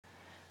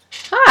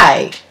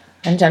Hi,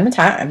 I'm Jen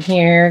Matott. I'm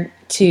here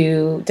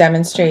to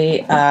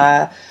demonstrate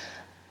a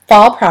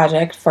fall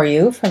project for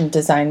you from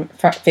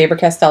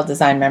Faber-Castell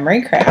Design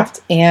Memory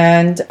Craft.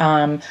 And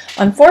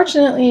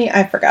unfortunately,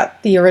 I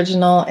forgot the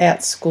original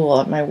at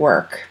school at my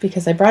work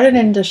because I brought it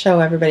in to show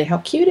everybody how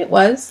cute it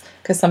was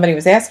because somebody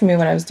was asking me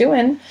what I was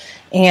doing.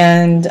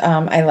 And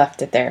I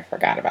left it there,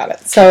 forgot about it.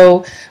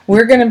 So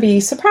we're going to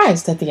be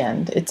surprised at the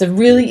end. It's a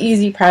really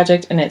easy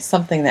project, and it's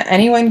something that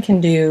anyone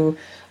can do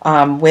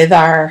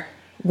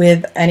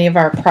with any of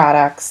our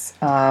products,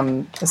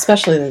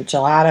 especially the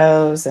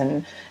gelatos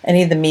and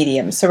any of the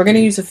mediums. So we're going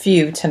to use a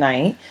few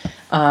tonight,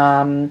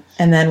 and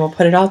then we'll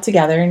put it all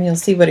together, and you'll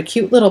see what a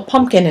cute little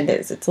pumpkin it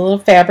is. It's a little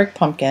fabric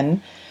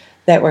pumpkin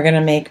that we're going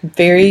to make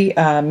very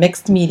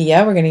mixed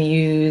media. We're going to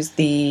use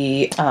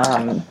the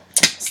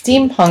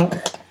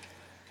steampunk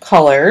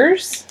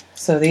colors.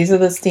 So these are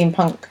the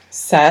steampunk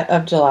set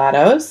of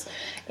gelatos,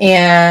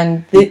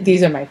 and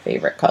these are my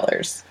favorite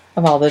colors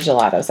of all the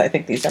gelatos. I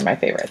think these are my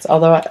favorites,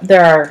 although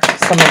there are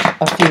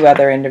a few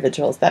other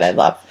individuals that I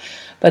love,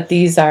 but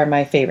these are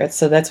my favorites.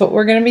 So that's what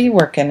we're going to be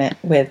working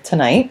with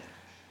tonight.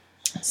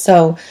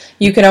 So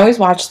you can always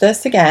watch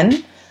this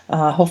again.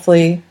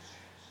 Hopefully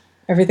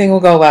everything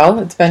will go well.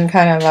 It's been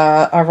kind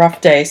of a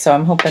rough day, so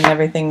I'm hoping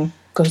everything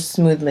goes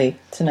smoothly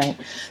tonight.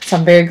 So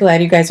I'm very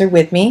glad you guys are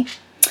with me.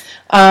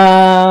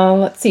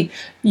 Let's see.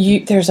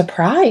 There's a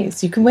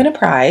prize. You can win a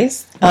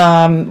prize.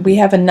 We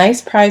have a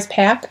nice prize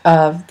pack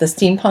of the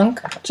steampunk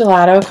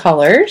gelato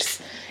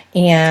colors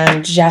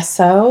and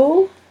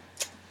gesso,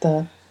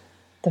 the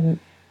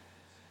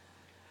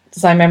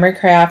Design Memory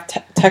Craft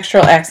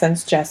textural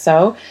accents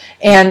gesso,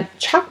 and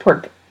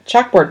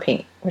chalkboard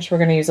paint, which we're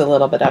going to use a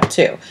little bit of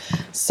too.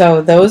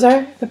 So those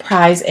are the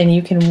prize, and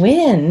you can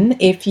win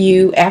if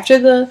you, after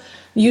the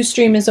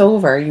Ustream is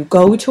over, you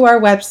go to our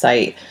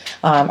website,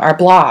 our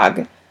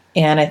blog,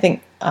 and I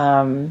think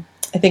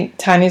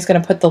Tanya's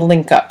going to put the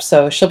link up.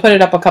 So she'll put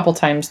it up a couple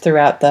times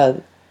throughout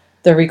the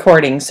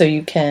recording, so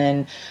you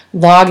can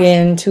log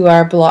into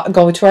our blog,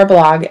 go to our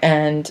blog,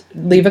 and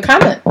leave a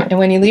comment. And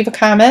when you leave a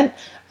comment,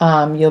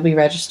 you'll be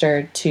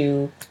registered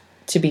you'll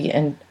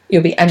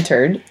be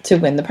entered to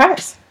win the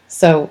prize.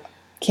 So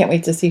can't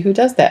wait to see who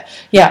does that.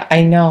 Yeah,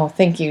 I know.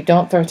 Thank you.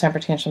 Don't throw temper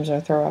tantrums or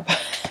throw up.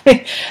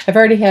 I've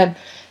already had,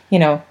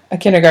 a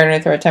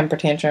kindergartner throw a temper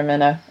tantrum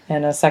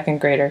and a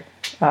second grader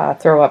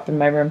throw up in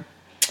my room.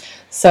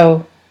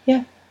 So,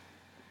 yeah.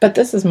 But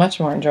this is much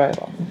more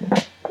enjoyable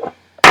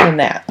than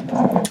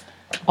that.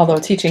 Although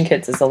teaching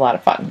kids is a lot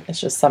of fun.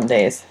 It's just some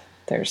days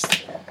there's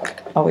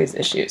always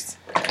issues.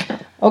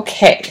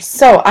 Okay,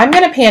 so I'm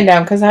going to pan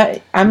down because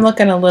I'm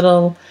looking a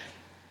little,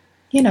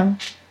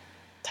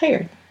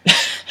 tired.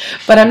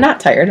 But I'm not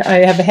tired.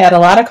 I have had a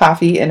lot of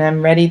coffee and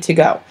I'm ready to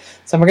go.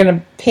 So we're going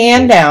to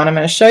pan down. I'm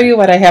going to show you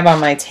what I have on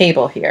my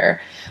table here.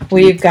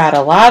 We've got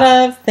a lot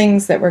of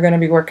things that we're going to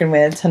be working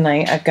with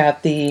tonight. I've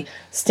got the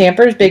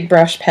Stampers Big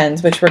Brush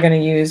pens, which we're going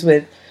to use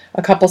with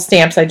a couple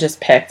stamps I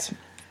just picked.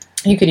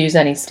 You could use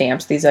any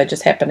stamps. These I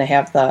just happen to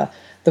have the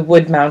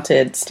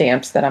wood-mounted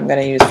stamps that I'm going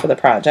to use for the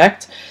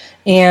project.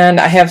 And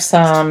I have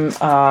some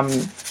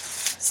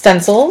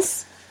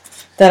stencils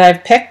that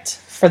I've picked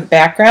for the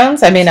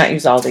backgrounds. I may not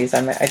use all these.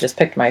 I just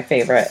picked my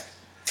favorite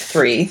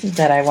 3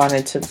 that I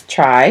wanted to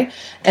try.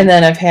 And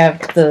then I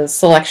have the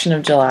selection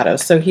of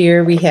gelatos. So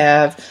here we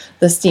have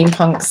the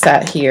steampunk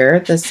set here.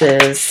 This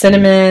is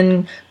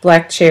cinnamon,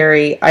 black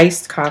cherry,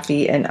 iced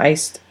coffee, and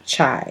iced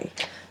chai.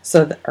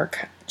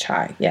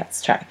 Chai. Yeah,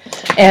 it's chai.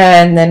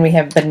 And then we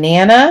have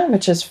banana,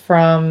 which is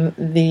from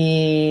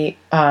the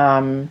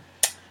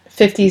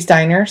 50s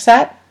diner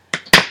set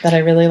that I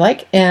really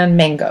like, and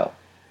mango.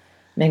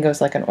 Mango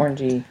is like an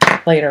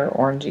lighter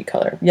orangey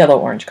color, yellow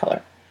orange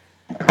color.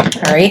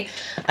 All right.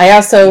 I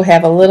also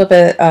have a little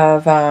bit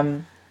of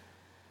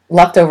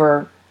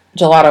leftover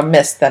gelato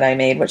mist that I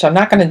made, which I'm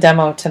not going to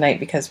demo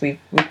tonight because we've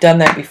done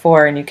that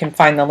before, and you can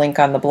find the link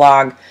on the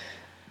blog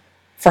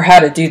for how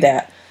to do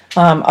that.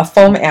 A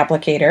foam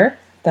applicator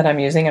that I'm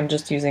using. I'm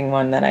just using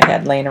one that I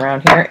had laying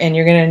around here, and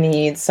you're going to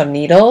need some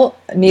needle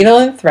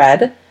and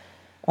thread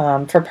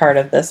for part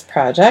of this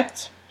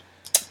project,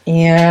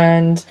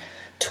 and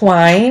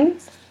twine.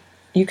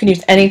 You can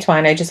use any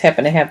twine. I just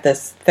happen to have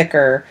this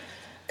thicker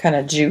kind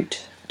of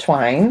jute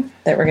twine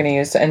that we're going to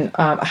use, and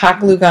a hot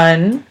glue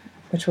gun,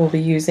 which we'll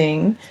be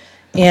using,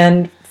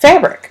 and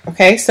fabric.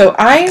 Okay, so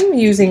I'm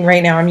using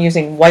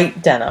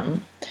white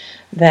denim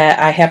that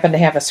I happen to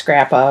have a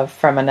scrap of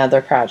from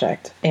another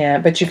project,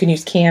 but you can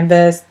use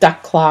canvas,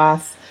 duck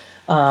cloth,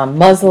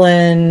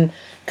 muslin,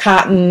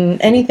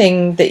 cotton,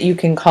 anything that you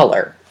can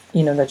color,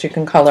 that you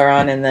can color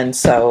on and then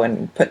sew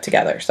and put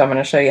together. So I'm going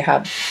to show you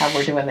how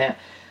we're doing that.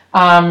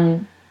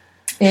 And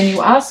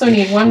you also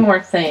need one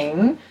more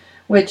thing,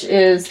 which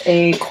is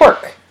a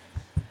cork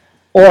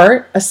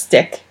or a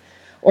stick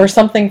or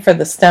something for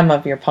the stem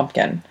of your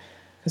pumpkin,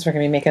 because we're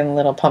going to be making a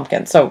little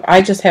pumpkin. So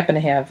I just happen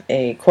to have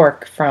a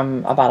cork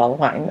from a bottle of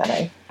wine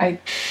that I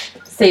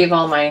save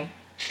all my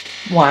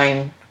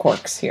wine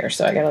corks here.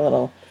 So I got a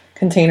little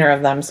container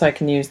of them so I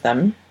can use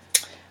them.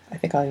 I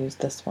think I'll use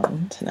this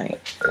one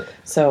tonight.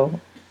 So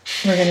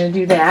We're going to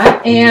do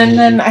that. And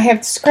then I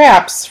have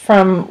scraps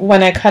from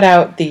when I cut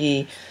out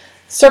the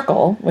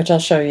circle, which I'll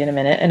show you in a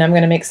minute, and I'm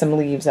going to make some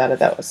leaves out of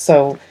those.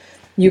 So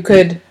you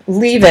could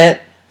leave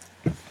it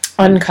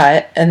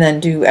uncut and then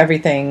do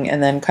everything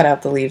and then cut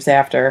out the leaves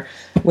after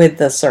with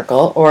the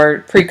circle,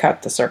 or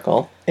pre-cut the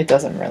circle. It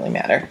doesn't really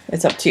matter.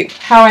 It's up to you.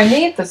 How I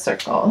made the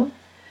circle,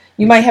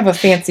 you might have a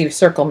fancy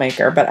circle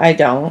maker, but I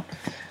don't.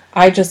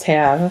 I just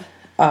have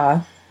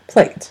a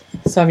plate.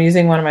 So I'm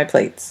using one of my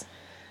plates.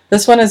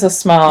 This one is a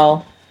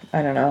small,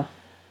 I don't know,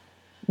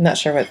 I'm not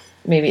sure what,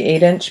 maybe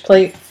 8-inch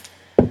plate.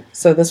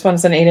 So this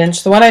one's an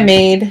 8-inch. The one I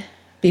made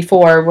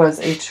before was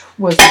a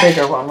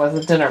bigger one, was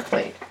a dinner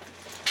plate.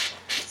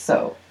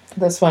 So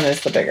this one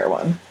is the bigger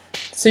one.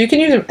 So you can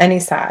use any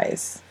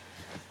size,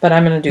 but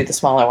I'm going to do the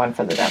smaller one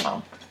for the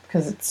demo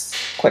because it's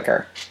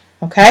quicker.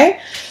 Okay?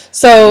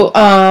 So,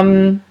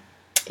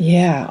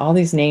 yeah, all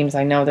these names,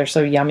 I know, they're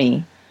so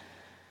yummy.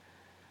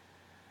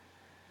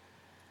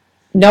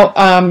 No,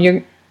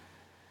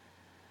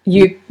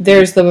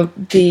 there's the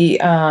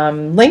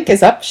link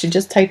is up. She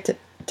just typed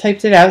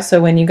it out.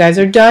 So when you guys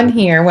are done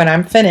here, when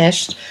I'm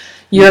finished,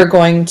 you're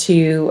going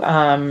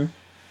to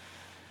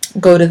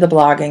go to the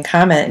blog and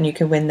comment, and you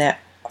can win that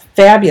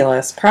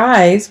fabulous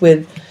prize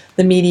with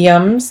the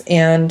mediums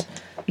and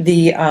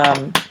the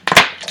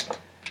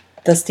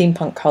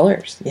steampunk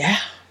colors. Yeah,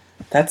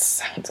 that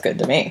sounds good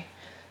to me.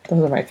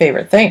 Those are my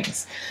favorite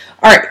things.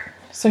 All right,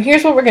 so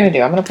here's what we're going to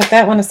do. I'm going to put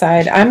that one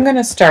aside. I'm going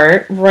to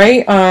start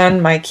right on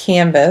my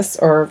canvas,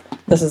 or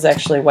this is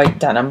actually white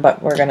denim,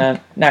 but we're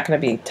not going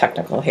to be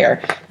technical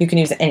here. You can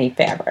use any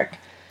fabric.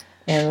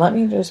 And let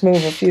me just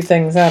move a few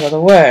things out of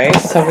the way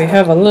so we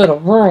have a little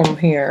room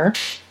here.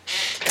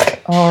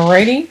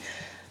 Alrighty.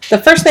 The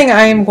first thing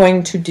I am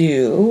going to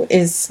do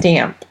is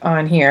stamp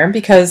on here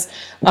because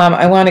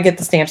I want to get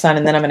the stamps on,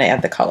 and then I'm going to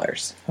add the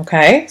colors.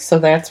 Okay, so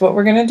that's what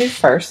we're going to do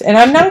first. And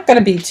I'm not going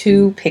to be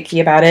too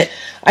picky about it.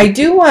 I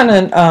do want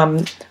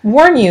to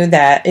warn you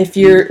that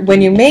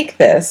when you make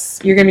this,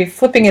 you're going to be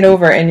flipping it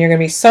over and you're going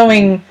to be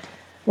sewing.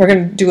 We're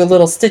going to do a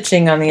little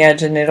stitching on the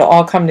edge, and it'll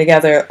all come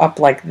together up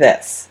like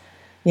this.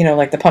 You know,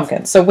 like the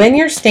pumpkin. So when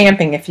you're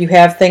stamping, if you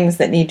have things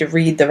that need to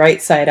read the right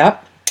side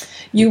up,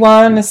 you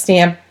want to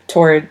stamp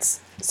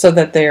towards so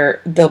that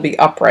they'll be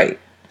upright.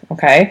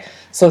 Okay,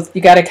 so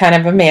you got to kind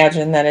of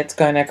imagine that it's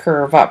going to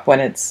curve up when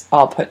it's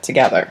all put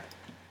together.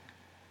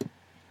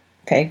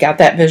 Okay, got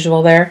that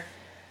visual there?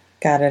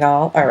 Got it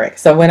all? All right,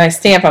 so when I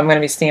stamp, I'm going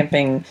to be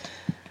stamping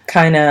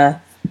kind of,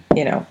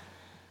 you know,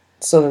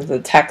 so that the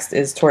text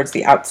is towards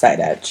the outside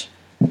edge.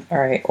 All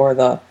right,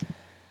 or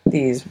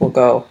these will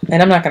go,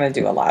 and I'm not going to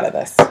do a lot of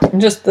this.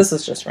 This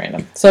is just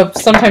random. So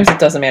sometimes it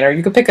doesn't matter.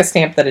 You could pick a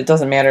stamp that it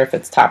doesn't matter if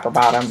it's top or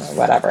bottom or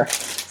whatever,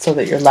 so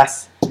that you're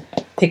less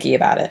picky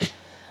about it.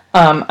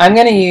 I'm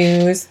going to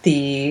use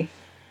the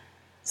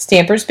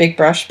Stampers Big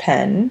Brush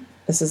pen.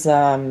 This is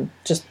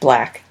just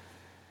black,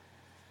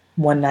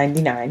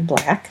 $1.99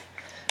 black,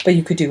 but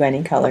you could do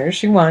any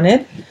colors you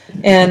wanted.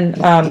 And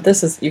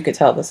you could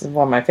tell this is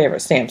one of my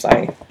favorite stamps.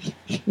 I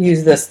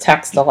use this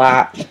text a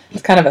lot.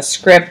 It's kind of a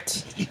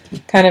script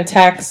kind of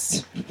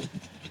text.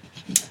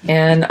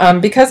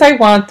 And because I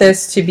want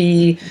this to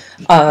be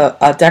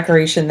a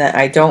decoration that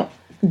I don't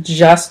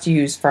just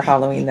use for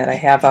Halloween, that I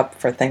have up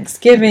for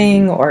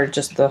Thanksgiving or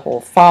just the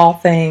whole fall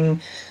thing,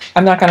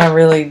 I'm not going to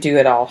really do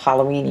it all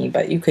Halloween-y,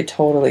 but you could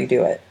totally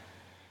do it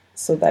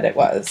so that it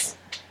was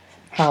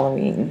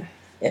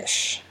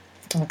Halloween-ish.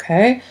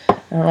 Okay, I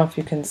don't know if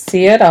you can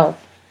see it. I'll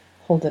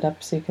hold it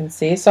up so you can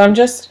see. So I'm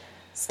just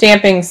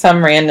stamping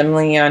some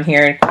randomly on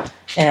here,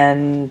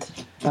 and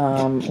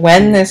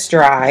when this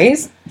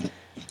dries,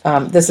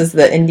 this is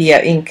the India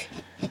ink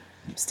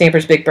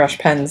Stampers Big Brush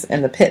pens,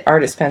 and the Pitt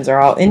Artist pens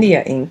are all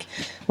India ink.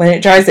 When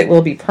it dries, it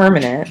will be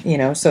permanent, you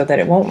know, so that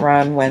it won't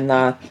run when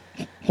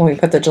we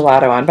put the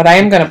gelato on. But I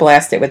am going to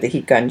blast it with the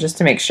heat gun just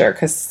to make sure,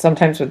 because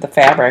sometimes with the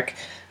fabric,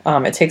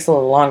 it takes a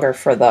little longer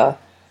for the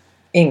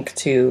ink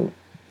to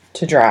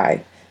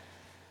dry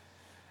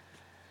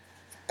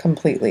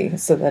completely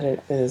so that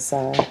it is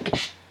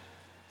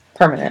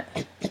permanent.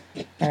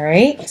 All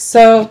right,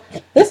 so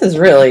this is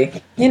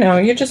really, you know,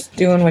 you're just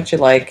doing what you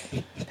like.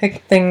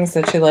 Pick things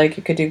that you like.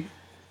 You could do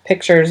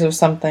pictures of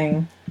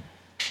something.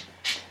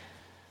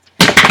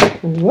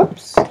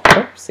 Whoops.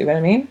 Oops, see what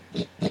I mean?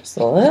 Just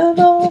a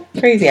little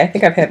crazy. I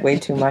think I've had way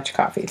too much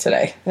coffee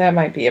today. That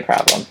might be a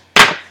problem.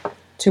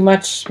 Too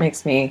much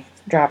makes me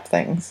drop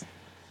things.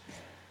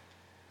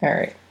 All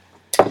right.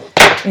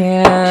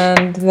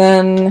 And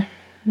then,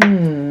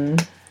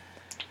 I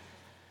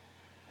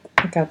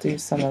think I'll do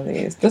some of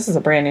these. This is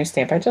a brand new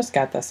stamp. I just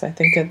got this. I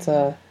think it's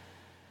I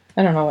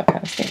don't know what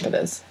kind of stamp it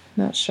is.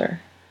 Not sure.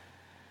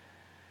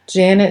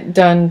 Janet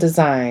Dunn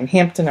Design,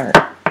 Hampton Art.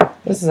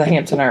 This is a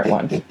Hampton Art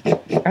one. I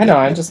don't know,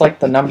 I just like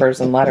the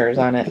numbers and letters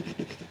on it.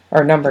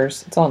 Or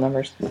numbers. It's all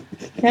numbers.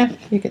 Yeah,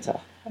 you can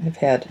tell. I've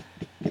had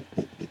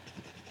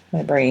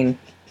my brain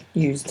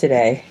used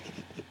today.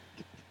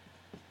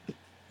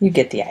 You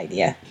get the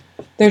idea.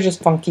 They're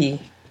just funky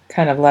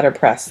kind of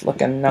letterpress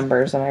looking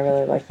numbers, and I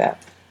really like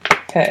that.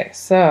 Okay,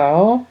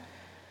 so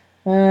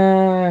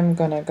I'm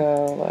gonna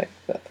go like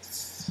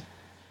this.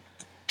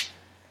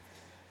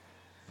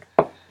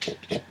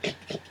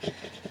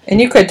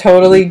 And you could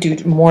totally do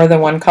more than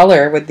one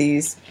color with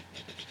these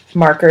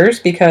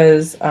markers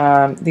because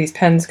these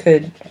pens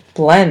could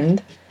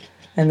blend,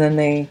 and then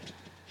they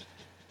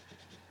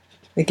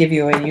give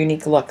you a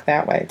unique look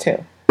that way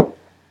too.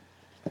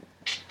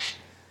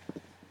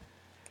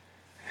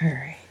 All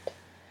right,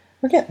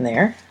 we're getting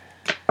there.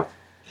 I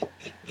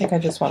think I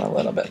just want a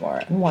little bit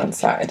more on one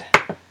side.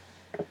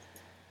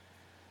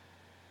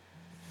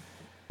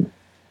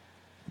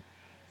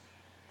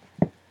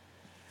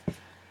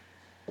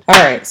 All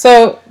right,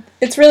 so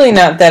it's really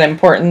not that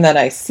important that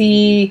I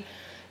see,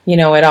 you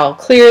know, it all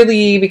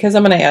clearly because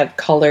I'm going to add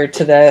color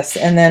to this.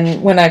 And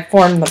then when I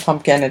form the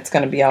pumpkin, it's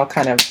going to be all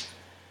kind of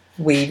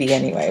wavy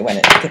anyway when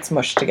it gets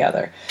mushed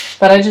together.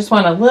 But I just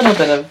want a little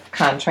bit of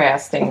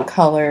contrasting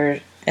color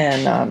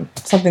and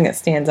something that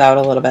stands out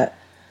a little bit.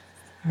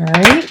 All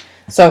right,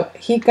 so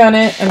heat gun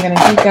it. I'm going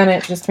to heat gun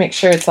it just to make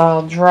sure it's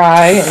all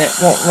dry and it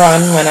won't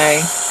run when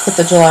I put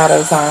the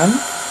gelatos on.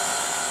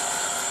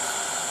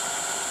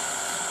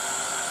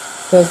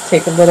 It does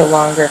take a little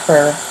longer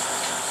for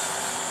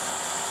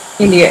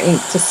India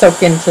ink to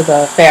soak into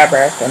the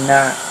fabric and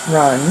not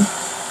run.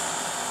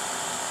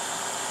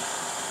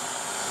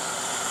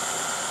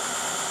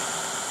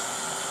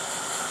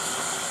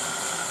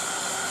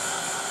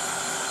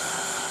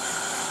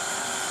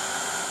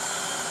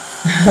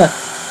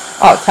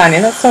 Oh, Tanya,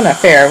 that's so not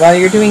fair. While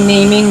you're doing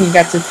naming, you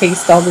got to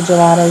taste all the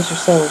gelatos. You're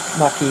so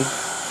lucky.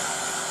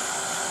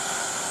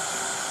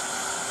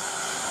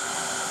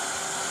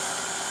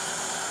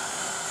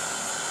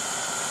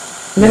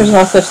 There's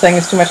no such thing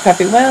as too much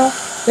coffee. Well,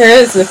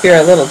 there is if you're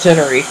a little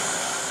jittery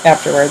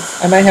afterwards.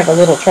 I might have a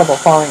little trouble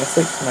falling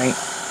asleep tonight.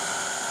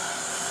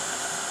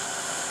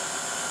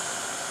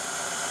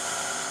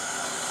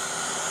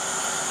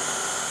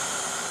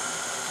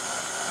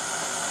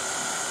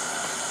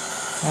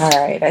 All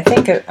right, I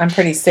think I'm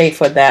pretty safe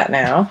with that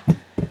now.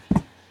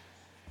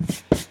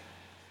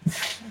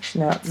 It's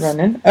not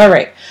running. All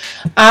right,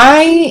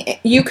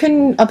 you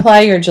can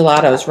apply your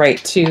gelatos right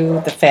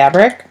to the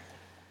fabric,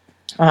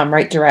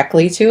 right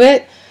directly to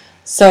it.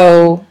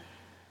 So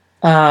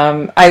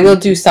I will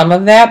do some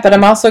of that, but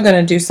I'm also going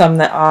to do some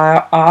that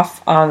are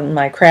off on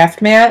my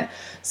craft mat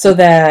so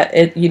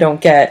that you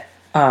don't get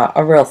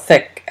a real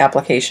thick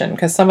application,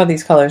 because some of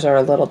these colors are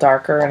a little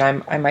darker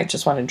and I might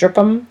just want to drip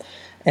them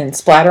and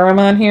splatter them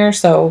on here.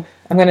 So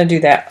I'm going to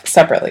do that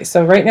separately.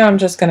 So right now I'm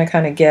just going to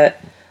kind of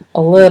get a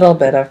little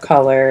bit of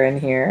color in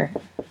here.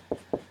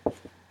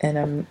 And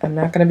I'm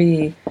not going to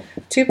be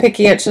too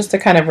picky. It's just a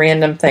kind of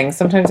random thing.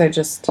 Sometimes I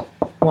just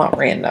want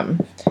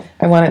random.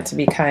 I want it to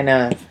be kind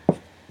of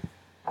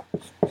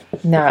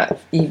not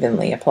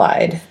evenly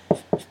applied.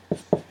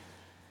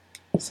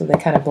 So they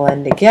kind of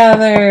blend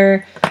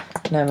together.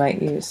 And I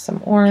might use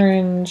some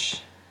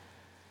orange.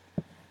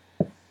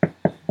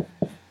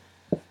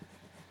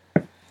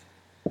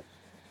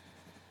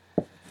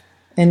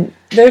 And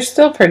they're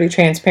still pretty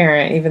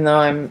transparent, even though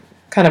I'm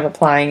kind of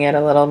applying it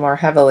a little more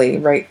heavily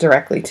right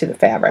directly to the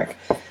fabric.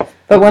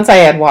 But once I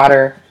add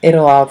water,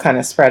 it'll all kind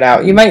of spread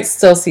out. You might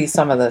still see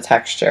some of the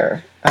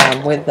texture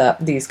with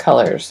these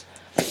colors.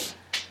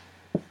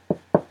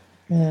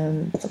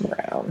 And some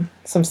brown,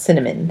 some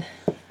cinnamon,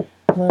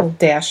 a little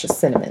dash of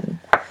cinnamon.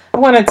 I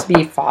want it to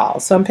be fall,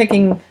 so I'm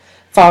picking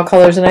fall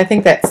colors, and I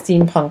think that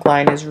steampunk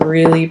line is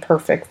really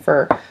perfect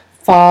for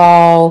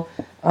fall.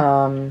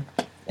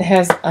 It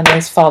has a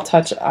nice fall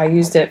touch. I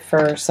used it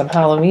for some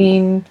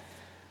Halloween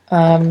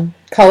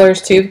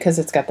colors too, because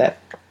it's got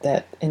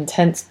that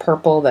intense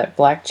purple. That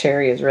black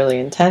cherry is really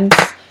intense,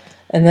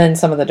 and then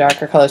some of the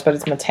darker colors, but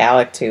it's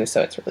metallic too,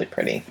 so it's really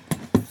pretty.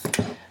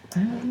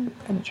 I'm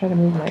gonna try to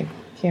move my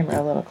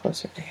camera a little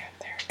closer to here.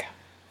 There we go.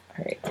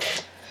 All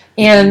right,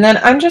 and then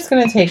I'm just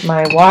gonna take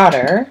my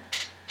water.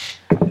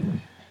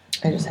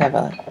 I just have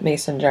a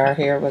mason jar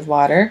here with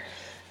water,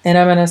 and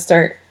I'm gonna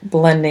start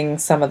blending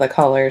some of the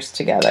colors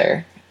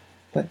together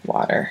with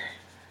water.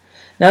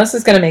 Now this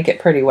is going to make it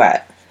pretty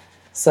wet,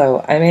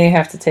 so I may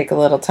have to take a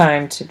little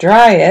time to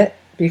dry it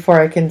before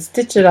I can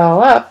stitch it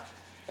all up,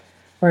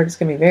 or it's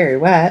going to be very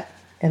wet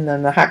and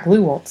then the hot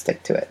glue won't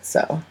stick to it.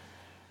 So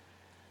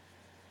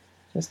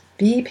just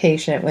be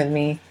patient with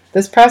me.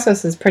 This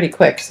process is pretty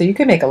quick, so you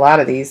can make a lot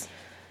of these,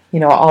 you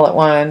know, all at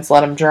once,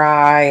 let them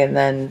dry, and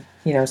then,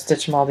 you know,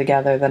 stitch them all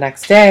together the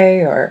next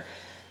day, or,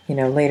 you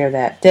know, later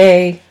that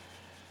day.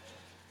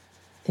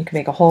 You can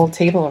make a whole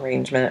table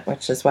arrangement,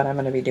 which is what I'm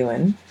going to be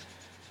doing.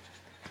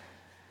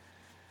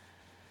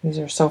 These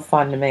are so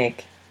fun to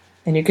make.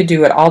 And you could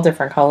do it all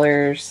different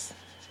colors,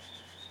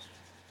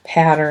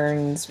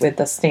 patterns with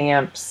the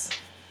stamps.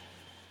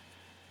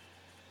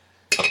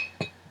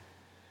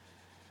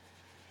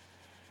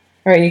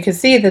 All right, you can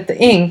see that the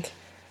ink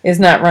is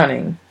not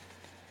running.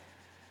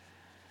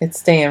 It's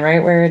staying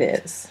right where it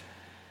is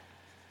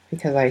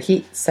because I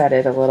heat set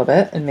it a little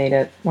bit and made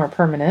it more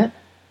permanent.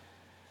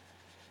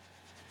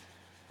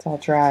 It's all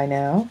dry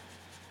now.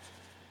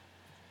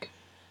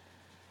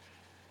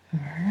 All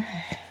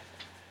right.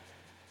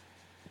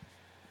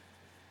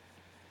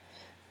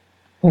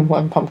 when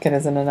one pumpkin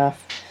isn't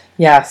enough.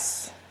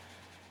 Yes.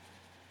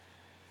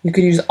 You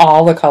could use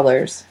all the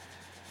colors.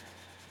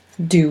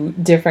 Do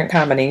different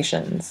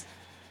combinations.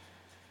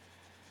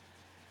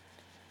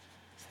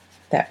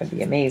 That would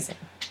be amazing.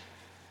 You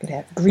could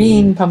have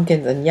green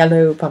pumpkins and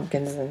yellow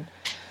pumpkins and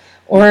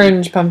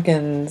orange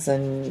pumpkins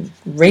and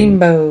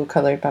rainbow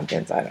colored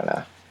pumpkins. I don't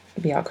know.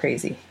 It'd be all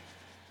crazy.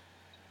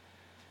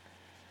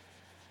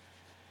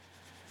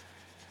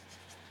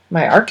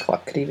 My art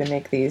club could even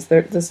make these.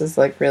 This is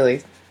like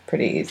really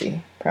pretty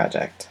easy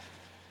project.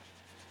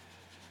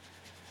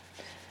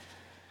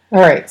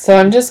 Alright, so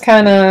I'm just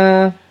kind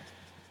of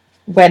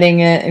wetting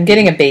it and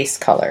getting a base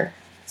color.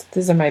 So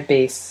these are my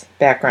base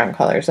background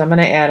colors. I'm going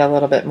to add a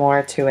little bit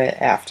more to it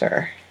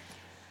after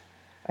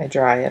I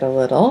dry it a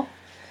little.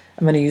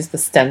 I'm going to use the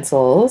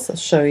stencils. I'll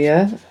show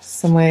you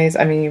some ways.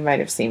 I mean, you might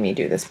have seen me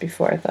do this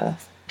before.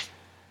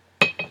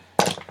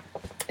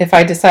 If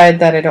I decide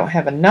that I don't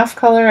have enough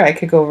color, I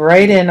could go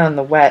right in on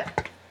the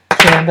wet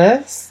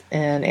canvas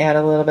and add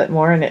a little bit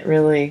more, and it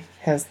really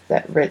has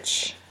that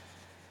rich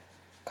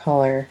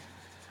color.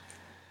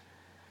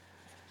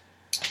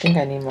 I think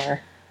I need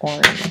more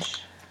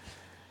orange.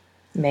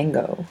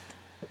 Mango.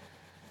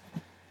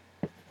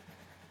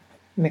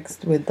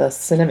 Mixed with the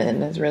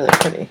cinnamon is really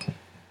pretty.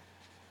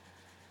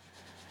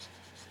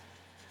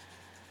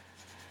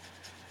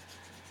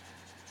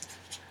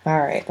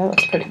 Alright, that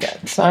looks pretty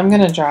good. So I'm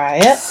going to dry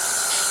it.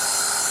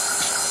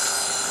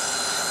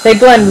 They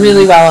blend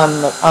really well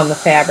on the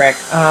fabric.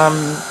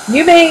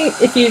 You may,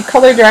 if you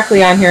color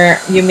directly on here,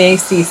 you may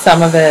see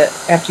some of it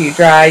after you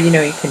dry. You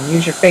know, you can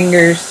use your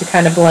fingers to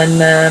kind of blend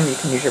them. You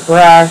can use your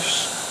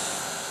brush.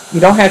 You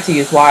don't have to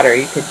use water.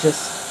 You could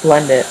just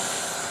blend it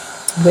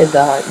with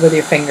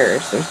your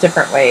fingers. There's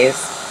different ways.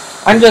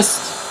 I'm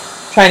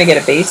just trying to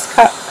get a base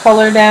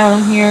color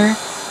down here.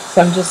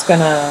 So I'm just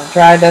going to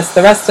dry this.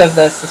 The rest of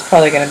this is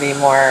probably going to be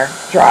more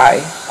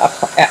dry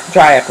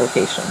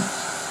application.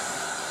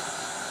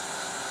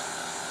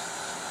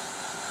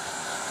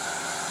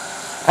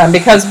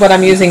 Because what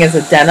I'm using is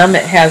a denim,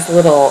 it has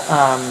little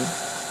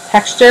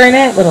texture in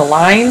it, little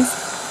lines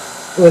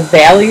with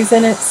valleys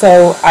in it.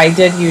 So I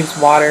did use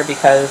water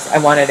because I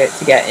wanted it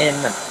to get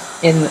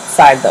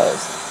inside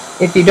those.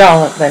 If you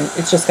don't, then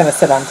it's just going to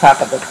sit on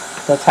top of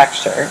the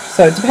texture.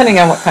 So depending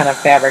on what kind of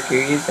fabric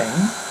you're using,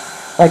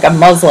 like a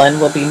muslin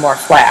will be more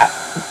flat.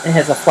 It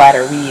has a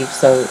flatter weave,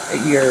 so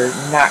you're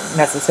not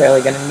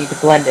necessarily going to need to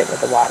blend it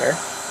with the water.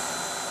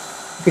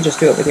 You could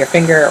just do it with your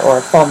finger or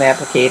a foam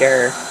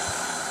applicator.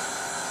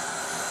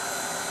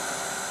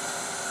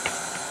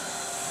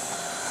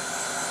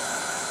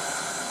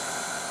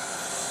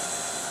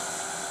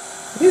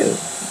 Ooh,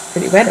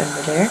 pretty wet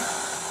under there.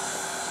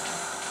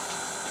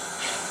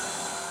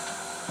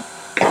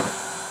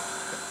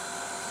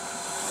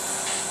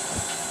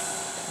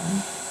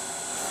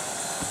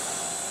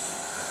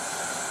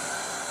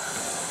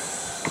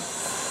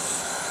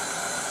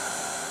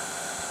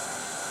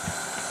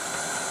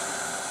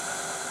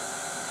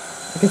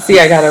 You can see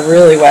I got it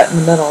really wet in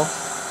the middle.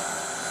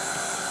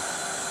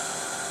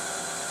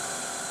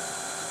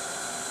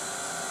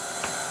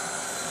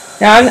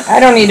 Now I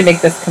don't need to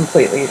make this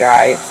completely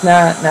dry. It's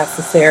not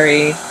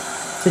necessary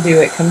to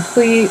do it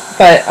complete,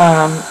 but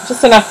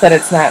just enough that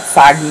it's not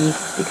soggy,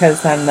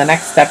 because then the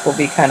next step will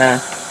be kind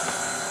of,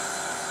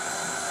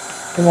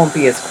 it won't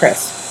be as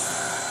crisp.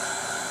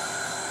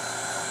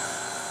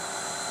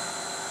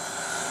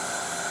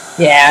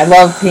 Yeah, I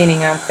love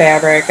painting on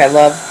fabric. I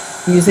love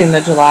using the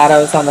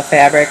gelatos on the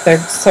fabric. They're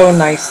so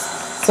nice,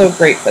 so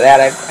great for that.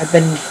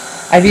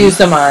 I've used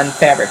them on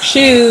fabric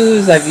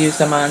shoes. I've used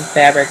them on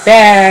fabric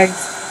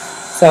bags.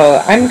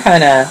 So I'm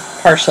kind of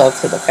partial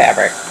to the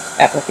fabric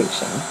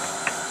application.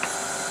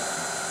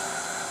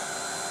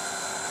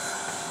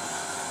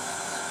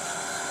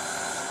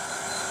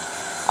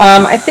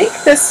 I think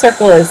this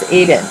circle is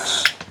 8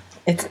 inch.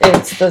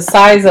 It's the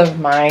size of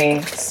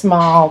my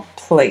small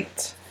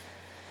plate.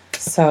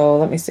 So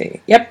let me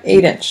see. Yep,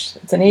 8 inch.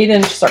 It's an 8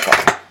 inch circle.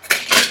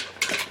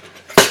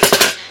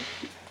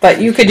 But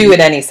you could do it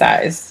any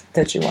size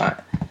that you want.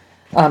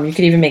 You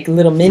could even make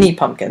little mini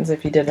pumpkins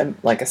if you did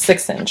like a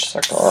 6 inch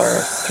circle or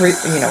a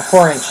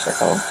 4 inch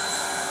circle.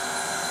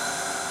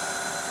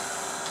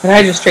 And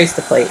I just traced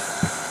the plate.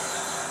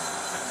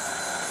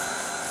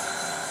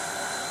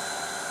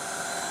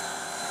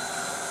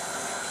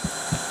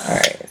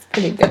 Alright, it's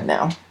pretty good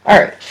now.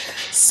 Alright,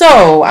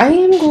 so I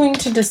am going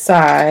to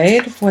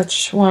decide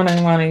which one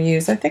I want to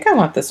use. I think I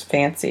want this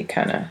fancy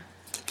kind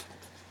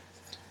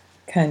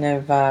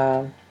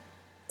of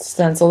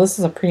stencil. This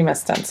is a Prima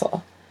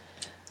stencil.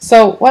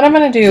 So what I'm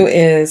going to do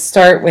is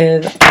start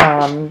with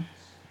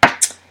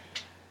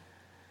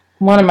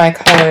one of my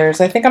colors.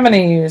 I think I'm going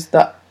to use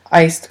the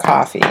iced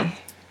coffee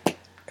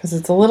because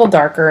it's a little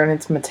darker and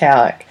it's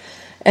metallic.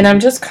 And I'm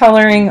just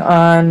coloring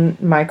on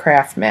my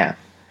craft mat.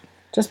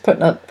 Just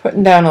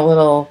putting down a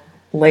little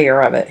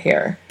layer of it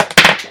here.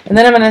 And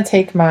then I'm going to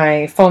take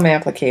my foam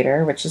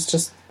applicator, which is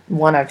just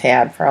one I've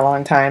had for a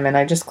long time, and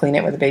I just clean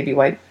it with a baby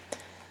wipe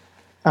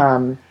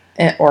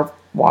or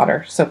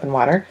water, soap and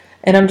water.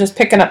 And I'm just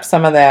picking up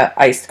some of that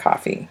iced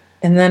coffee.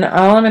 And then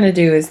all I'm going to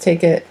do is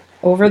take it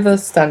over the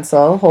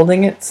stencil,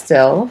 holding it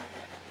still,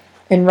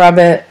 and rub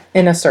it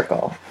in a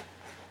circle.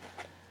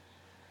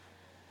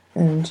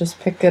 And just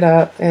pick it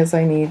up as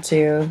I need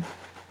to.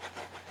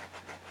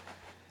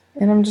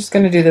 And I'm just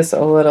going to do this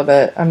a little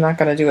bit. I'm not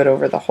going to do it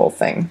over the whole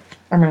thing.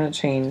 I'm going to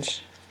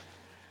change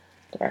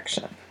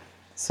direction.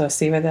 So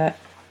see with that?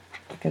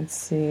 You can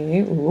see,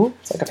 ooh,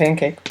 it's like a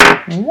pancake.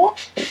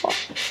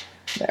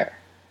 There.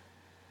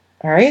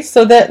 All right,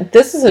 so that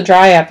this is a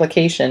dry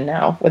application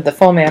now with the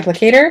foam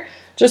applicator,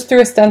 just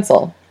through a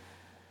stencil.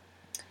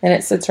 And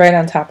it sits right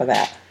on top of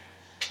that.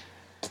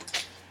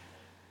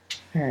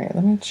 All right,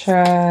 let me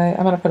try.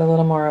 I'm going to put a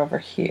little more over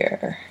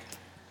here.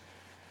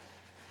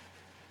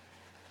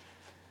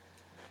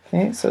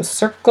 Okay, so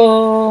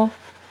circle.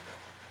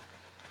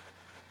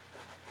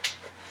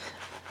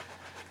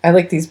 I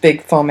like these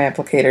big foam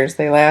applicators.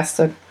 They last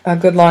a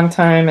good long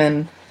time,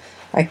 and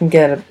I can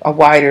get a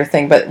wider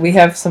thing. But we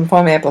have some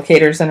foam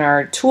applicators in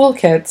our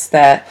toolkits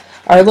that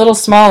are a little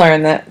smaller,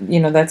 and that, you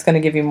know, that's going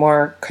to give you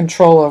more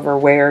control over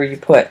where you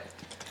put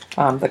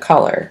the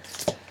color.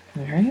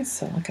 All right,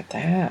 so look at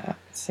that.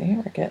 See,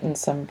 we're getting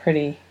some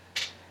pretty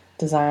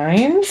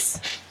designs.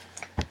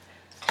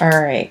 All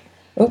right.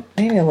 Oh,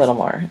 maybe a little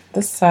more.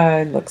 This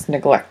side looks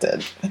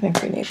neglected. I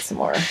think we need some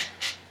more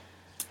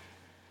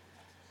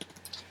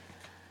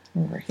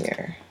over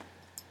here.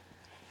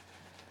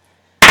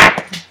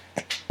 There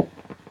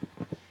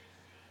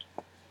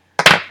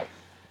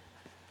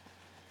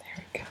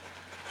we go.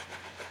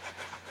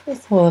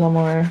 Just a little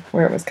more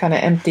where it was kind of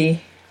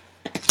empty.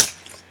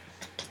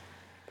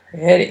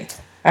 Pretty.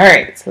 All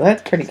right, so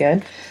that's pretty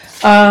good.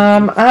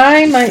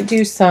 I might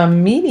do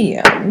some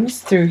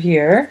mediums through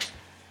here.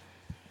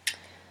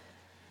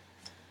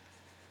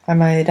 I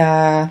might,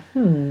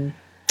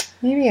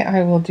 maybe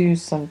I will do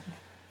some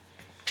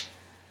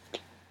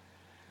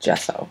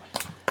gesso.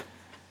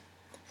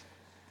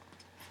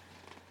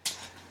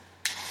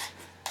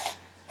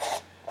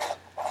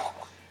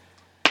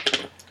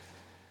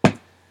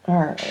 All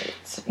right,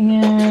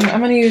 and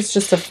I'm going to use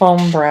just a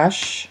foam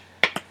brush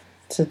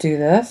to do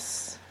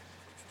this.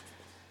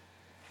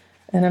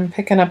 And I'm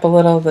picking up a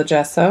little of the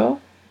gesso,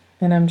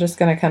 and I'm just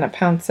going to kind of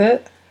pounce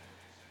it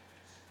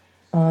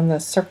on the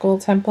circle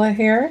template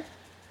here.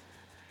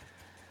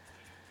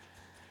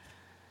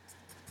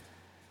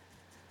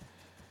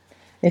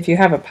 If you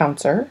have a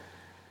pouncer,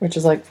 which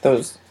is like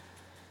those,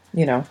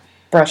 you know,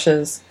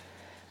 brushes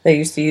they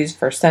used to use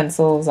for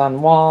stencils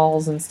on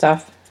walls and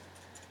stuff,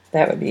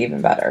 that would be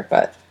even better.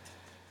 But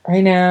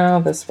right now,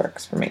 this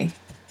works for me.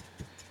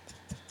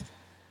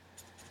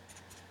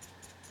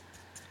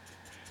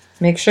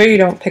 Make sure you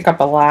don't pick up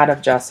a lot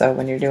of gesso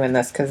when you're doing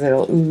this, because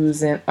it'll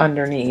ooze in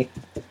underneath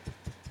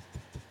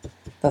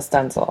the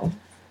stencil.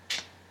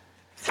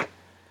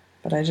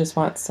 But I just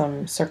want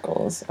some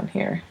circles on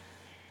here.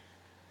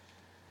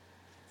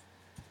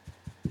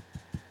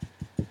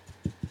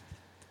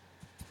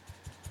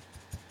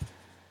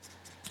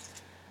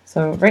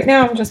 So right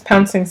now I'm just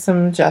pouncing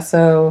some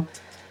gesso,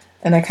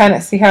 and I kind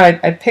of see how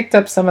I picked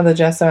up some of the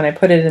gesso and I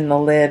put it in the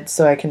lid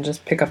so I can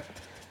just pick up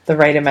the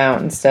right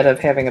amount instead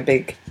of having a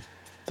big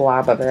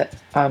blob of it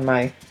on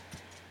my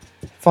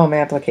foam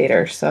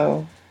applicator.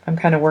 So I'm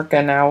kind of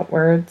working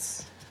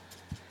outwards,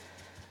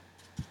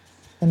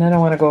 and I don't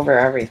want to go over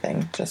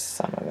everything, just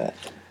some of it.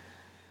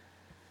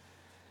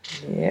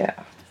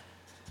 Yeah.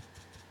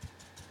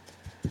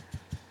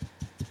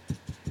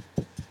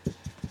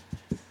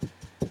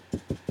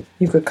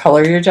 You could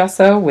color your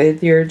gesso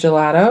with your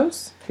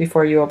gelatos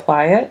before you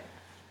apply it.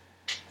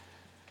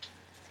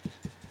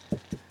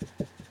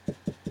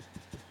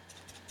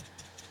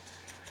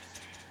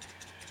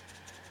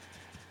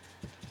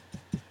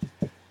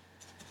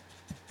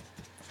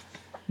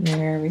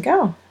 There we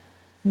go.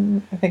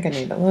 I think I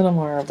need a little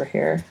more over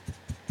here.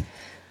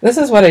 This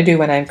is what I do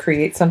when I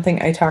create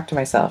something. I talk to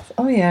myself.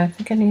 Oh yeah, I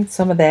think I need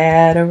some of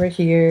that over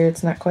here.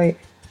 It's not quite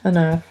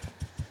enough.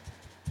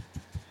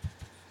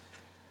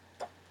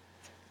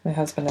 My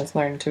husband has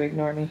learned to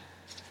ignore me.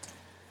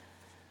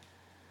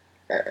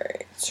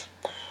 Alright.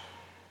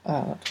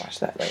 Let's watch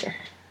that later.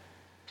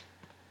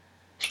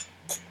 I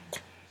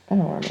don't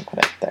know where I'm going to put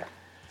it. There.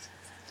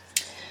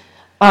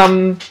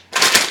 I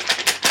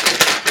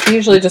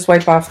usually just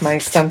wipe off my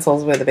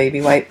stencils with a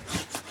baby wipe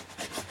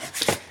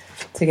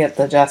to get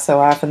the gesso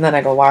off, and then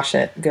I go wash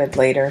it good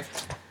later.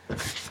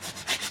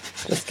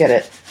 Just get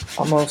it,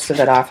 most of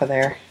it off of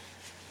there.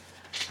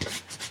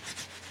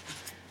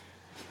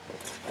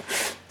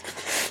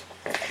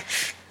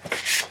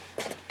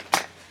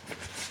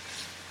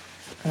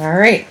 All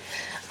right,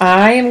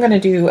 I am going to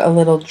do a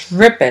little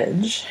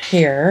drippage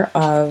here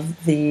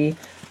of the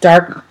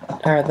dark,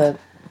 or the,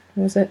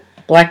 what was it?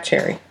 Black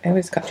cherry. I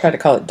always try to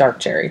call it dark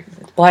cherry.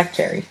 It's black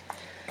cherry.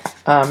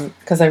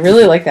 Because I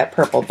really like that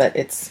purple, but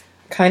it's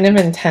kind of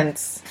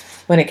intense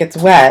when it gets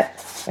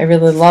wet. I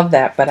really love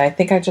that, but I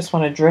think I just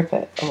want to drip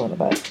it a little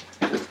bit.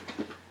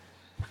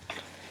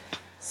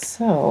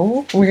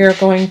 So we are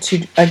going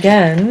to,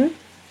 again,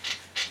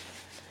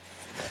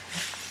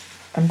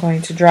 I'm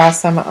going to draw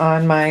some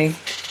on my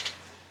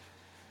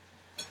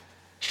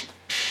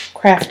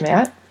craft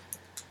mat.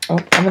 Oh,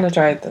 I'm going to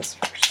dry this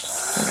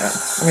first. Hang on.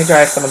 Let me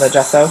dry some of the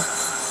gesso.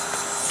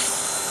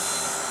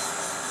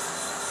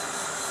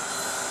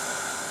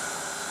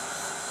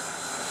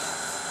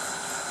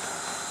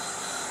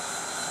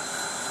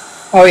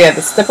 Oh yeah,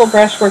 the stipple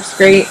brush works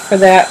great for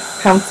that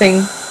pouncing.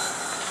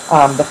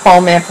 The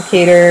foam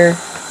applicator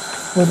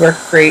would work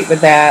great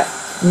with that.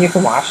 And you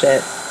can wash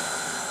it.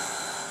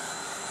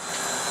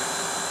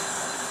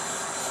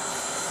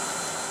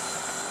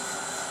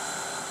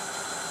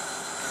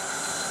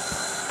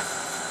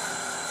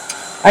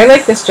 I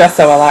like this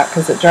gesso a lot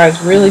because it dries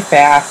really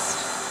fast.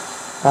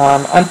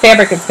 On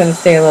fabric it's going to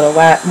stay a little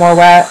wet, more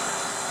wet.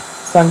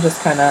 So I'm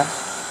just kind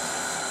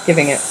of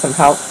giving it some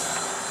help.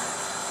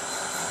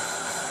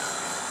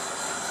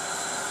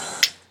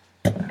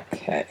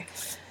 Okay.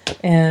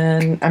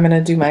 And I'm going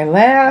to do my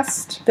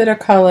last bit of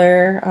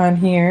color on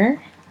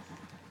here.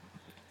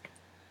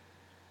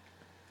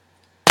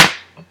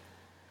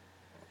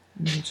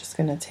 I'm just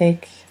going to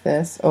take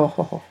this.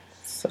 Oh,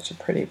 such a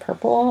pretty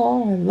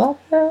purple. I love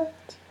it.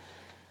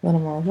 A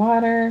little more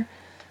water.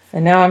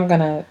 And now I'm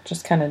going to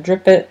just kind of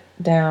drip it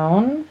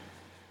down.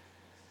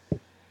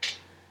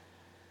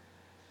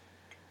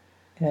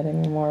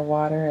 Adding more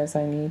water as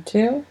I need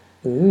to.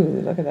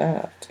 Ooh, look at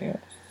that, too.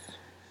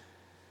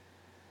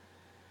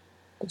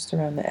 Just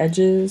around the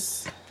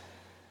edges.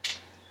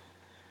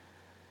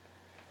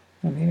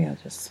 Well, maybe I'll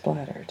just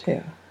splatter,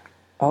 too.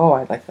 Oh,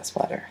 I like the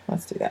splatter.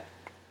 Let's do that.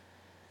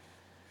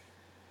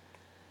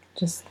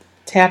 Just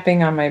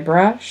tapping on my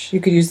brush. You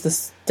could use the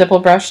stipple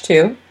brush,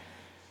 too.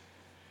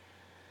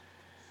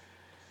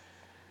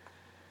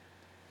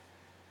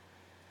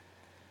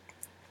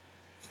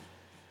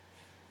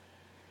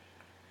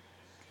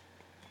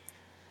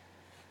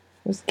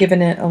 Just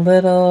giving it a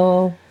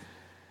little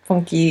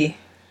funky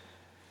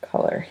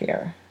color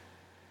here.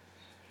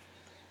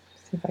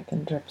 See if I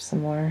can drip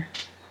some more.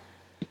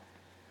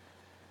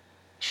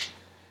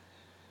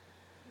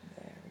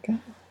 There we go.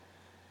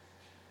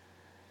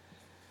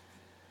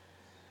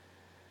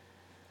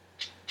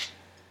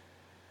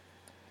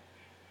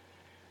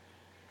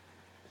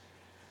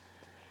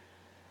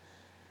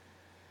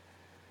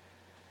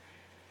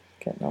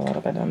 Getting a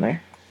little bit on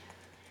there.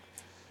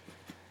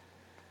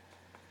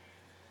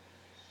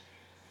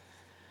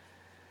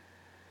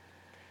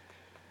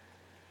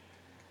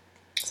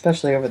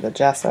 Especially over the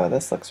gesso,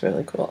 this looks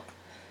really cool.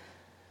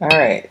 All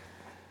right.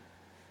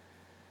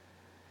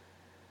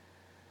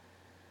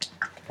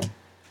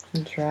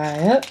 Dry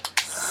it.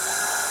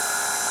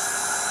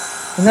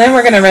 And then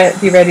we're going to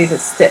be ready to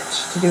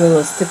stitch, to do a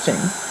little stitching.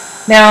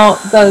 Now,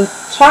 the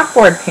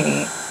chalkboard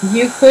paint,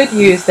 you could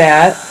use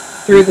that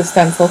through the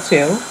stencil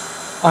too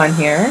on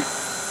here.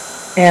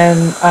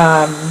 And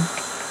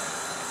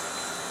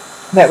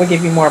that would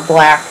give you more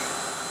black,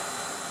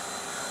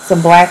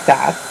 some black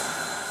dots.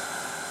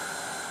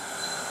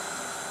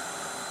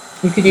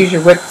 You could use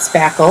your whipped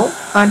spackle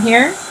on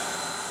here.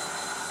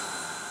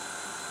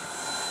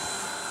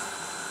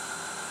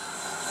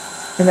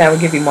 And that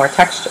would give you more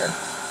texture.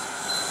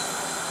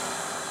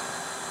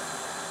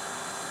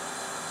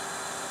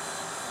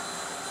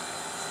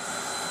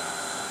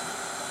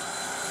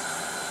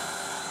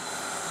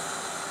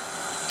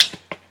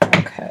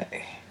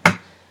 Okay.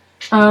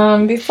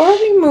 Before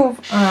we move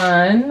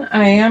on,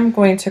 I am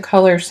going to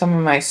color some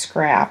of my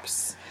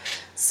scraps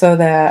so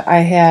that I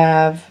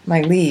have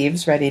my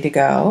leaves ready to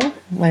go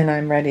when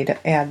I'm ready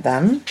to add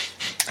them.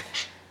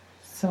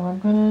 So I'm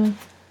going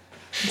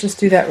to just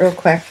do that real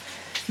quick.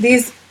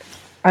 These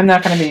I'm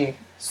not going to be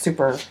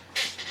super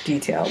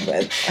detailed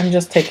with. I'm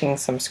just taking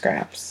some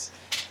scraps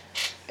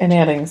and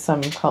adding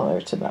some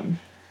color to them.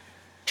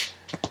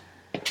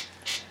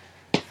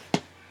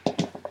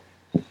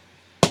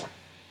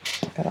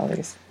 Got all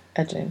these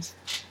edgings.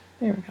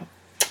 There we go.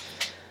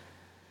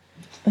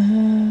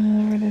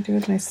 What did I do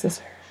with my scissors?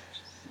 There.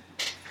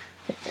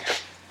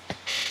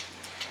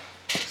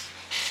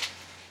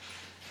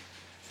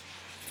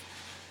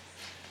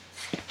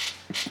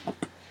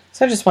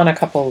 So I just want a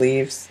couple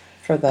leaves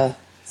for the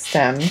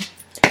stem.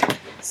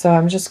 So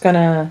I'm just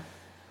gonna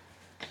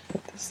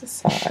put this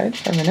aside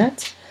for a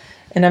minute,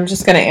 and I'm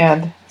just gonna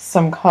add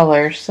some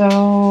color.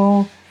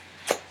 So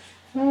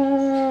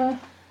I'm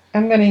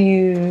gonna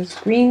use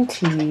green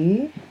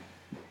tea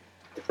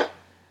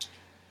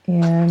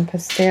and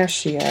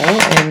pistachio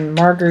and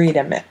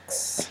margarita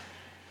mix.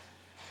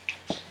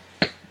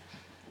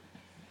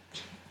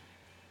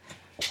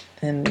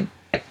 And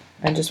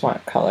I just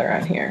want color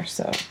on here,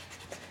 so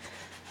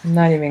I'm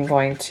not even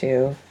going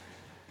to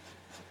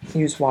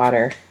use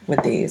water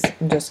with these.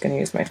 I'm just going to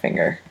use my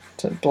finger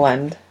to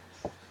blend.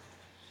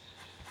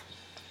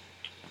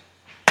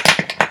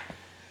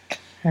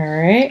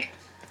 Alright.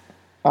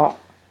 Oh,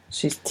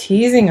 she's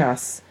teasing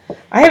us.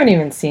 I haven't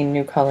even seen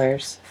new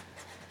colors.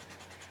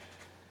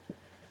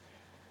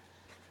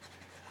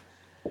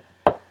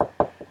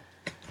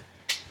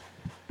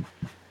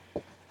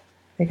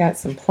 They got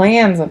some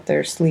plans up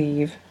their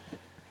sleeve.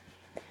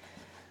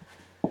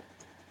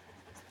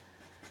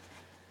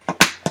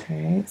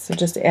 Alright, so So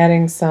just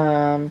adding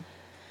some,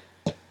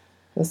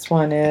 this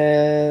one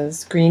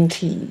is green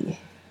tea.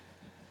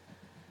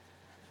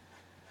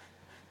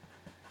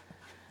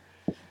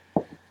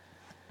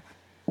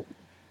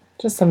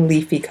 Just some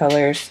leafy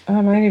colors. Oh,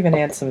 I might even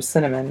add some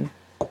cinnamon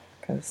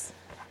because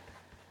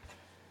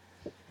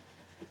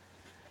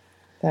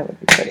that would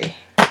be pretty.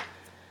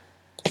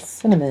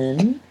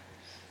 Cinnamon.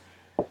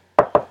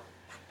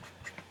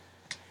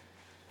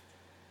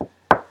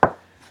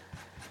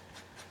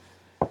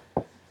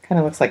 Kind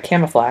of looks like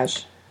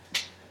camouflage.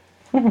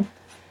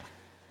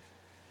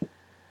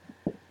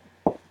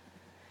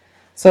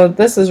 So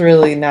this is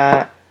really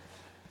not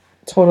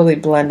totally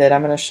blended.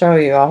 I'm going to show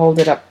you. I'll hold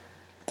it up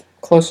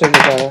closer to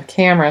the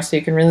camera so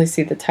you can really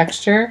see the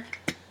texture.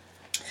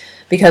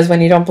 Because when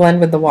you don't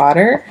blend with the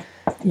water,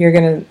 you're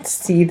going to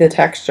see the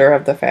texture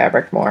of the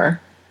fabric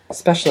more.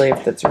 Especially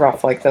if it's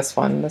rough like this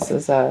one. This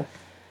is a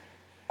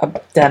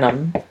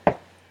denim.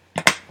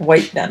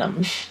 White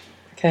denim.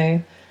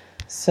 Okay.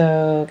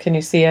 So can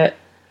you see it?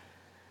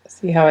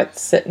 See how it's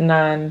sitting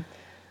on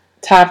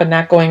top and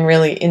not going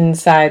really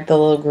inside the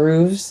little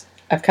grooves?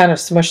 I've kind of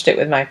smushed it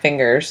with my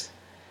fingers.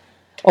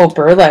 Oh,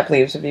 burlap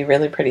leaves would be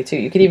really pretty too.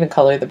 You could even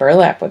color the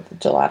burlap with the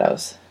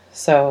gelatos.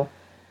 So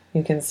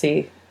you can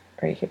see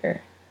right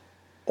here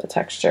the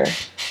texture.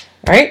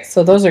 All right,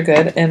 so those are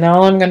good. And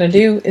all I'm going to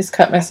do is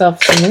cut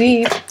myself some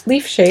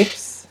leaf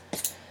shapes.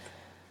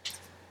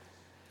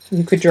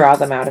 You could draw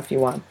them out if you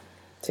want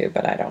to,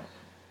 but I don't.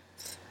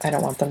 I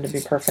don't want them to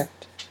be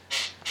perfect.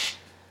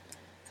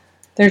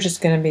 They're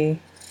just going to be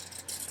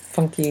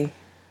funky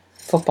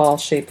football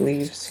shaped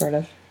leaves, sort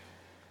of.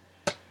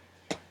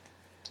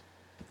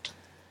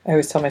 I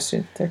always tell my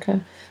students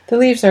the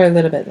leaves are a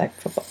little bit like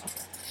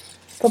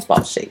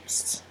football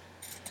shapes.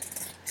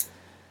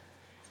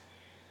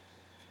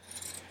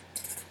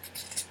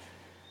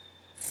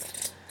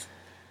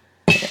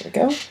 There we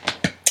go.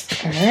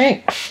 All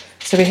right,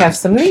 so we have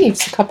some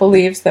leaves, a couple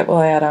leaves that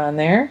we'll add on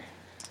there.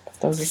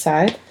 Put those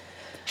aside.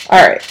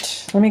 All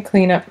right, let me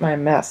clean up my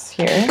mess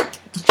here.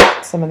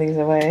 Put some of these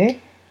away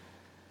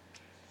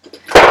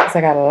because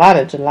I got a lot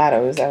of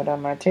gelatos out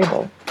on my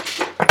table.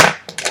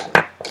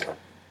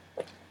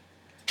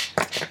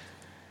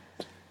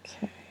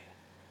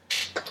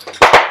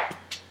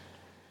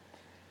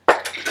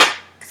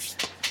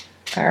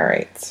 All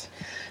right,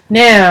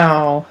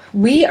 now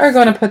we are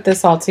going to put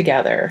this all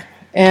together,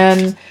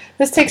 and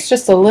this takes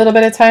just a little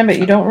bit of time, but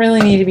you don't really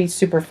need to be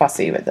super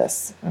fussy with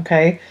this.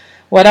 Okay,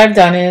 what I've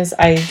done is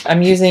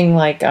I'm using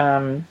like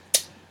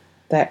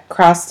that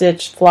cross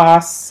stitch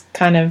floss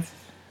kind of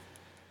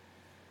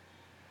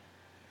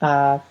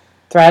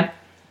thread,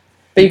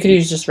 but you could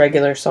use just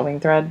regular sewing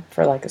thread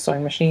for like a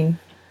sewing machine.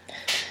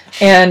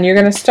 And you're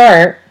going to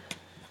start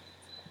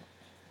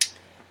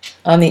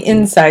on the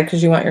inside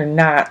because you want your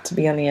knot to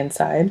be on the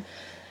inside.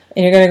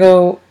 And you're going to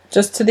go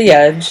just to the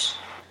edge.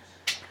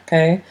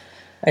 Okay.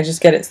 I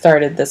just get it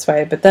started this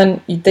way. But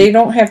then they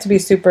don't have to be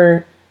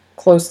super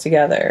close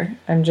together.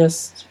 I'm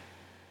just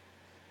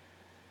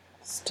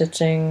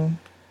stitching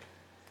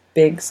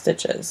big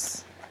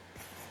stitches.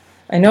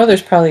 I know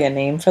there's probably a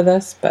name for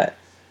this, but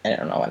I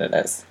don't know what it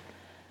is.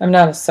 I'm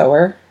not a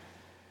sewer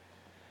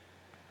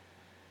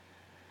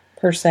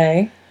per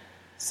se.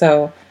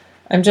 So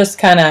I'm just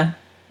kind of, I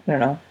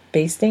don't know,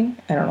 basting?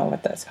 I don't know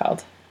what that's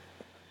called.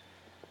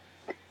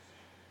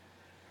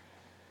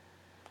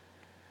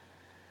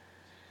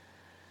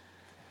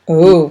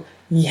 Oh,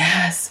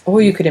 yes. Oh,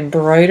 you could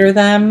embroider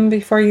them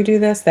before you do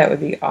this. That would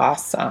be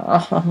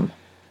awesome.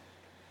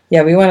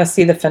 Yeah, we want to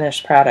see the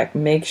finished product.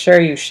 Make sure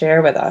you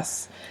share with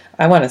us.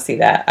 I want to see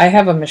that. I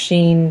have a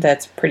machine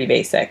that's pretty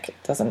basic.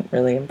 It doesn't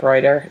really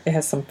embroider. It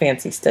has some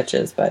fancy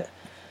stitches, but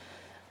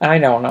I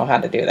don't know how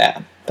to do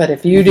that. But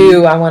if you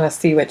do, I want to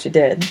see what you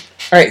did.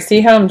 All right,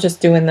 see how I'm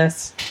just doing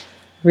this?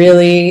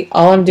 Really,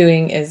 all I'm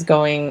doing is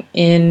going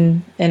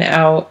in and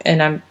out,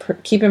 and I'm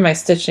keeping my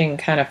stitching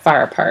kind of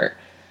far apart.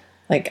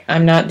 Like,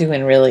 I'm not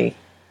doing really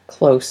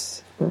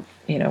close,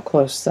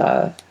 close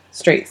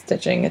straight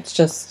stitching. It's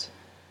just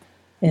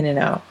in and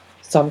out.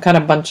 So I'm kind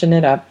of bunching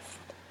it up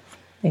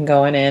and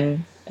going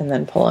in and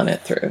then pulling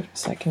it through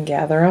so I can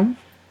gather them.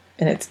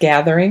 And it's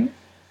gathering.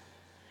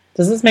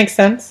 Does this make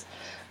sense?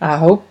 I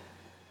hope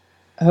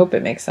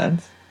it makes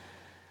sense.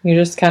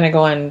 You're just kind of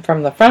going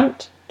from the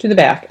front to the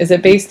back. Is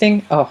it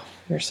basting? Oh,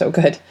 you're so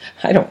good.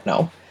 I don't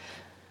know.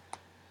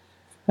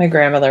 My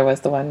grandmother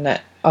was the one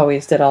that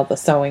always did all the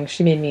sewing.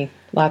 She made me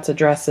lots of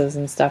dresses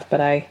and stuff,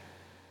 but I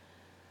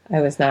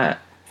was not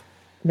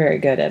very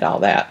good at all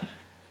that.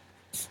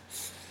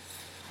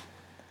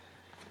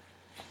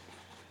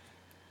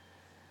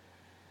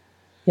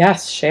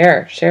 Yes,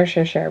 share.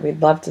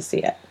 We'd love to see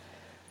it.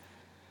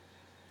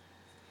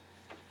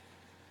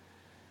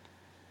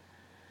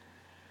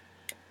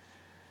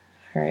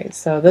 All right,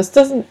 so this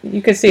doesn't,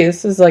 you can see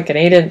this is like an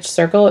 8-inch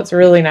circle. It's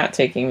really not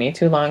taking me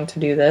too long to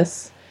do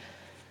this.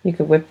 You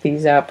could whip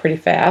these out pretty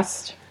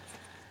fast.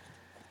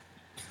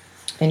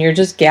 And you're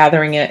just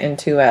gathering it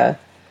into a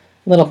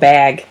little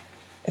bag.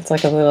 It's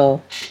like a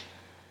little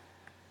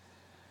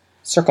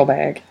circle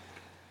bag.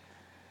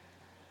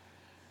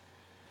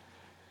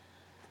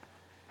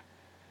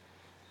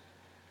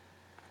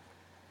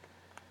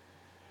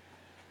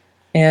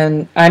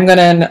 And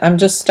I'm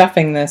just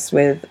stuffing this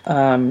with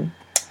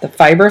the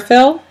fiber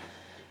fill.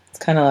 It's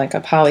kind of like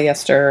a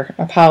polyester,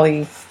 a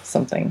poly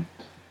something.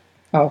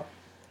 Oh,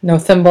 no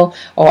thimble.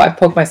 Oh, I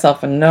poked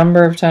myself a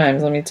number of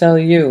times, let me tell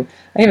you.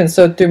 I even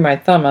sewed through my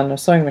thumb on the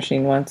sewing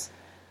machine once.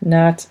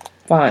 Not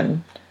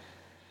fun.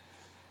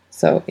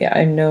 So yeah,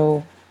 I'm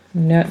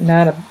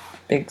not a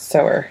big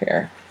sewer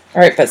here.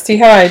 All right, but see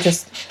how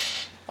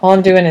all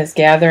I'm doing is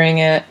gathering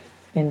it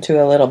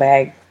into a little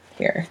bag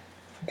here.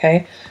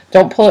 Okay,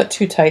 don't pull it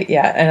too tight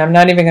yet, and I'm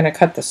not even going to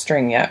cut the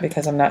string yet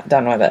because I'm not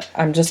done with it.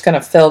 I'm just going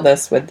to fill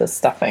this with the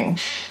stuffing.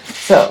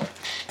 So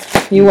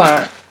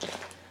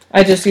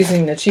I'm just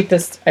using the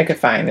cheapest I could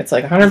find. It's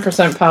like 100%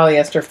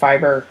 polyester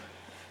fiber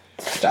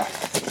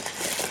stuff.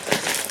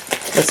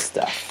 This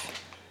stuff.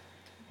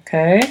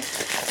 Okay,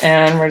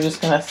 and we're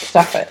just going to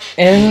stuff it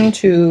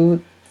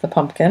into the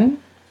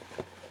pumpkin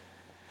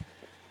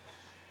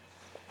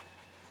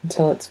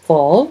until it's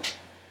full,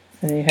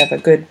 and you have a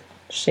good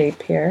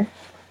shape here.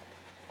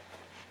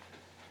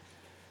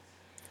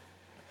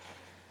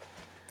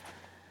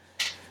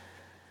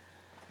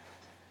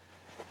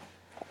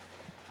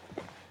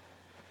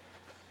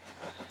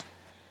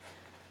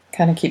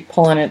 Kind of keep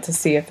pulling it to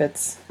see if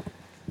it's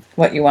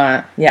what you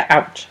want. Yeah,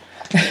 ouch.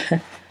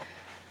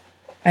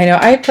 I know,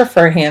 I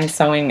prefer hand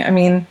sewing. I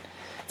mean,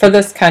 for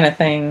this kind of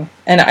thing.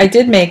 And I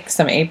did make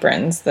some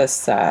aprons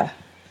this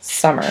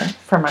summer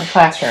for my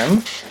classroom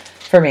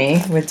for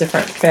me with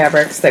different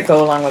fabrics that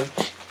go along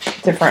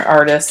with different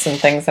artists and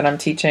things that I'm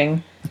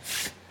teaching.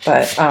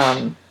 But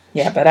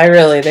yeah, but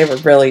they were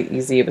really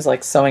easy. It was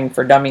like sewing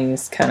for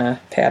dummies kind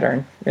of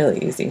pattern.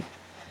 Really easy.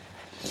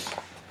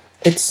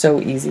 It's so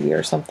easy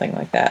or something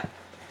like that.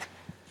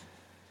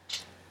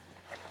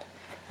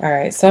 All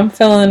right, so I'm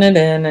filling it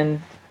in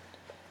and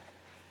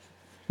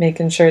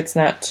making sure it's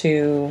not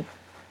too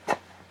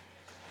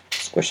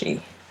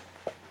squishy.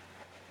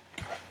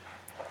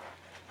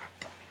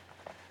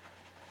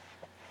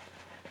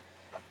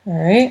 All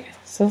right,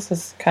 so this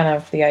is kind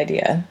of the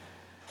idea.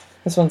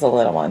 This one's a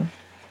little one.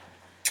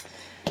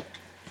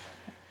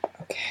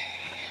 Okay,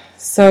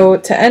 so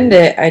to end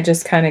it, I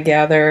just kind of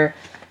gather,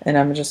 and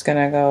I'm just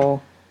gonna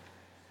go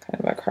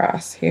kind of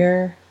across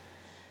here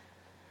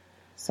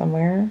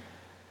somewhere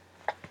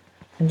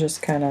and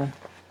just kind of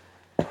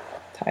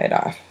tie it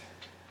off.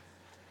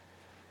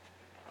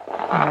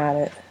 Knot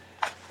it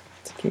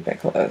to keep it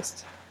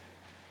closed.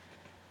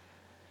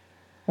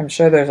 I'm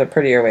sure there's a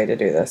prettier way to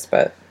do this,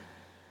 but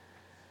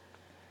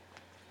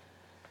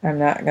I'm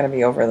not going to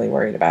be overly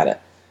worried about it.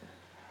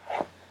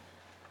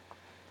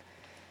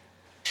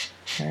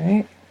 All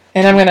right,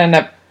 and I'm going to end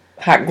up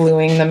hot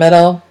gluing the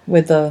middle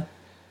with the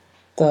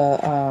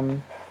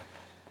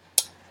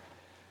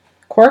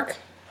cork,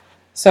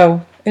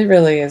 so it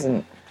really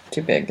isn't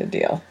too big a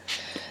deal.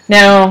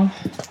 Now,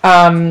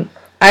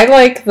 I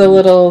like the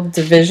little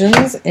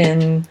divisions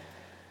in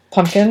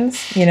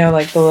pumpkins, you know,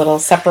 like the little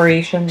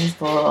separations,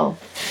 the little,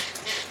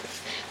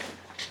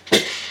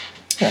 I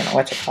don't know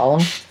what you call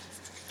them,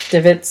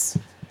 divots.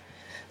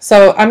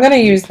 So I'm going to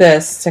use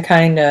this to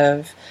kind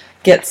of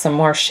get some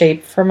more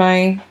shape for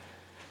my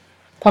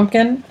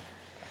pumpkin,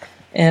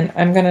 and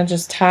I'm going to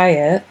just tie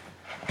it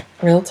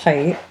real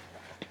tight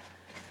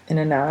in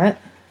a knot,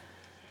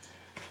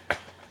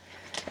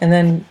 and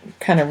then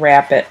kind of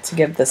wrap it to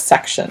give the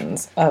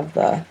sections of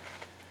the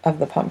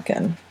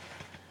pumpkin.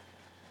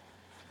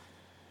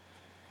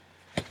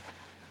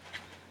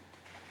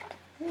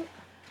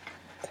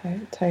 Tie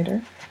it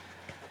tighter.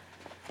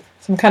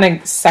 So I'm kind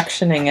of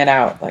sectioning it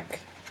out like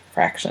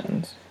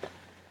fractions.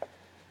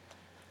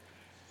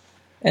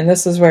 And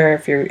this is where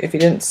if you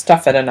didn't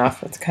stuff it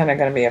enough, it's kind of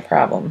going to be a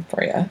problem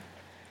for you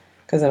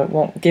because it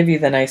won't give you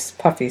the nice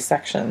puffy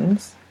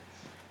sections.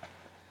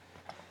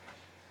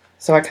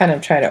 So I kind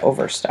of try to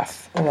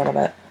overstuff a little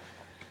bit.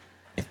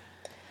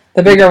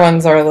 The bigger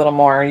ones are a little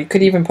more. You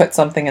could even put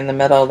something in the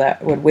middle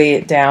that would weigh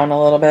it down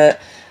a little bit,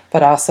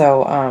 but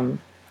also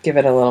give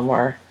it a little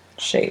more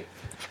shape.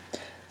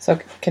 So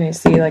can you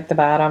see like the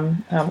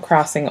bottom? I'm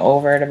crossing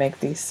over to make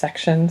these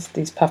sections,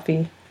 these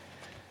puffy.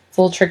 It's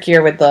a little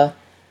trickier with the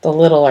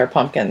littler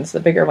pumpkins. The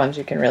bigger ones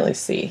you can really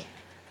see.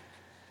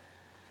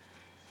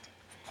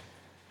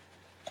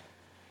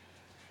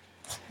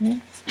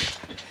 Okay.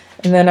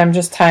 And then I'm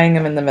just tying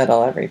them in the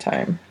middle every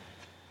time.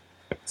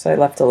 So I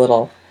left a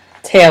little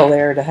tail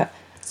there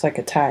so I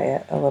could tie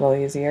it a little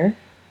easier.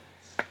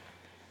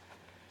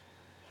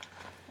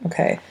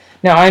 Okay,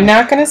 now I'm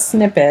not going to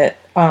snip it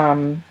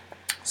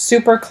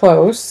super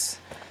close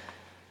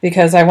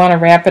because I want to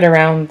wrap it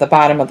around the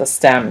bottom of the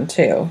stem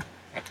too.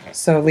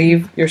 So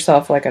leave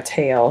yourself like a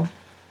tail,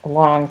 a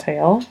long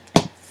tail.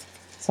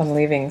 So I'm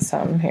leaving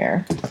some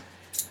here.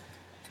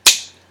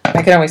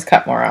 I can always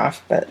cut more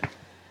off, but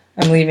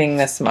I'm leaving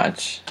this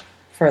much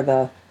for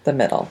the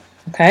middle.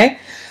 Okay,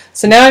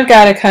 so now I've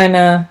got it kind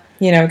of,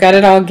 got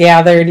it all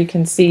gathered. You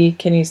can see,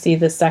 can you see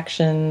the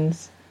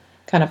sections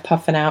kind of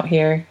puffing out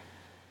here?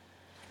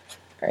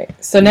 All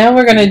right, so now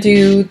we're going to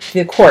do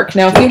the cork.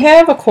 Now, if you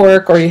have a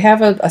cork or you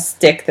have a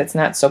stick that's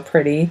not so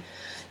pretty,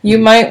 you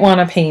might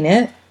want to paint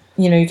it.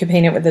 you know, you can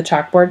paint it with the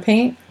chalkboard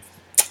paint.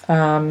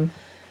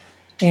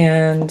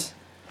 And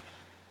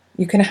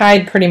you can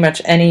hide pretty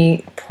much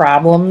any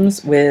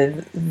problems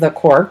with the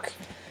cork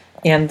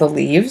and the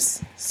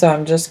leaves. So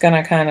I'm just going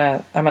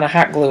to I'm going to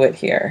hot glue it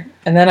here.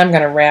 And then I'm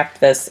going to wrap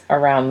this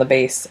around the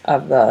base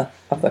of the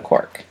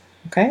cork.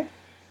 Okay?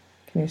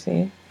 Can you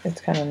see?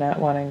 It's kind of not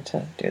wanting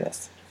to do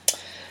this.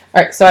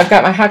 All right, so I've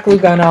got my hot glue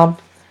gun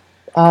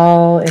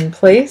all in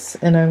place,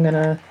 and I'm going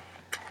to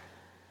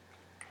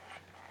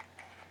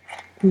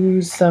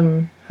use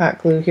some hot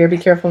glue here. Be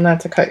careful not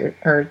to cut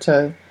or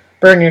to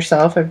burn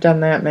yourself. I've done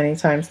that many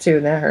times too,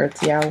 and that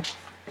hurts. Yeah.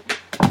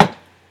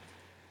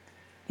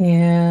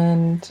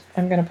 And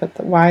I'm going to put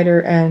the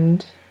wider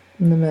end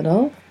in the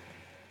middle.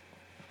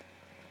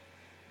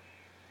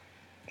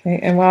 Okay,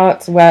 and while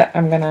it's wet,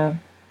 I'm going to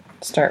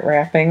start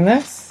wrapping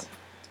this.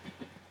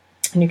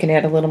 And you can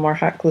add a little more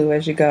hot glue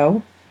as you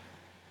go.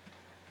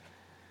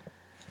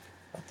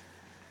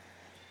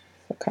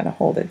 So kind of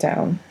hold it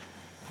down.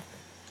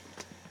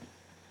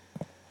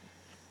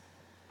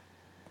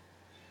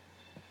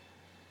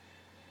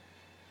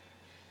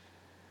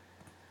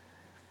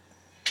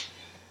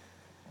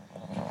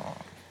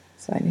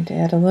 So I need to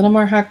add a little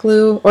more hot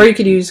glue, or you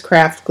could use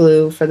craft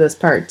glue for this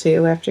part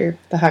too after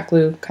the hot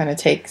glue kind of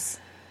takes.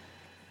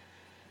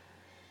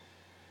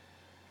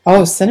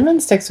 Oh,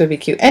 cinnamon sticks would be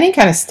cute. Any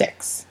kind of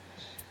sticks.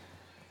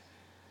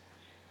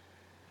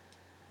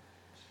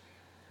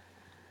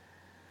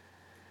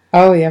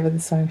 Oh yeah, with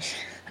this one.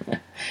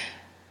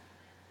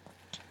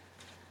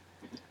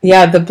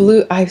 Yeah, the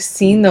blue, I've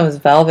seen those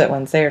velvet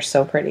ones. They are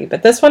so pretty.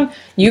 But this one,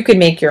 you could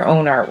make your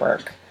own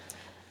artwork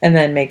and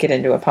then make it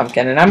into a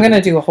pumpkin. And I'm going to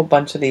do a whole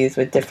bunch of these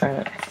with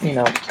different, you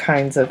know,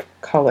 kinds of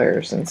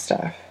colors and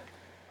stuff.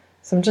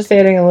 So I'm just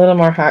adding a little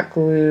more hot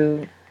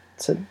glue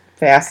to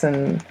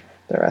fasten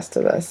the rest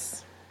of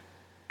this.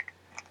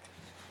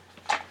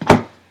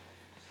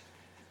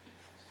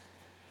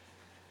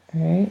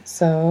 Alright,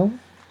 so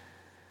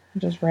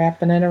I'm just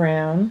wrapping it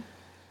around.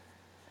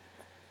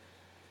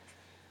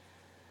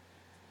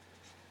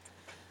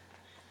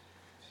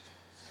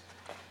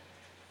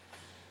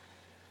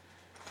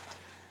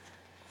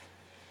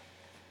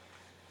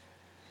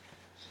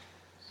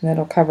 And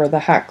that'll cover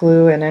the hot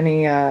glue and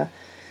any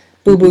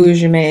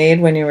boo-boos you made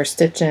when you were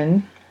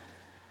stitching.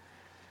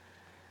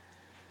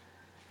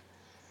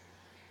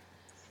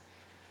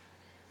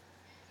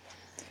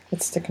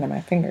 It's sticking to my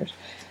fingers.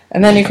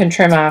 And then you can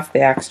trim off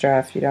the extra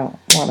if you don't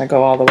want to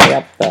go all the way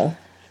up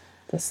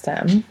the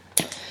stem.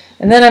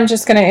 And then I'm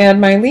just going to add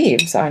my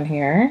leaves on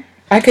here.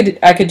 I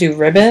could do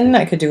ribbon.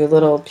 I could do a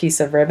little piece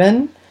of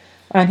ribbon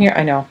on here.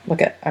 I know.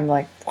 Look at, I'm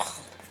like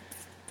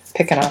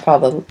picking off all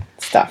the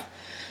stuff.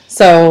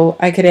 So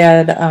I could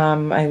add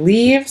my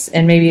leaves,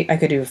 and maybe I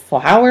could do a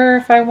flower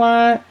if I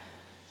want.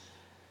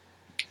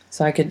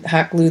 So I could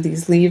hot glue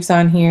these leaves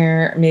on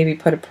here, maybe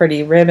put a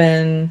pretty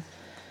ribbon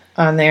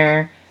on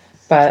there.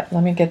 But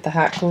let me get the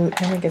hot glue,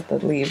 let me get the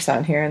leaves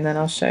on here, and then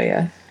I'll show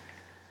you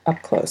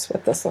up close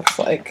what this looks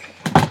like.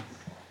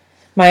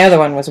 My other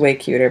one was way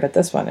cuter, but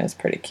this one is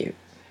pretty cute.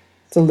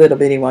 It's a little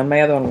bitty one.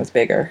 My other one was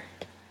bigger.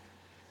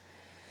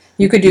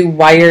 You could do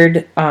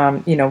wired,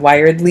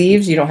 wired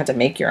leaves. You don't have to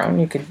make your own.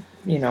 You could,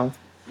 you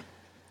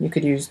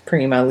could use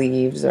Prima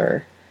leaves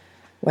or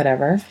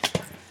whatever.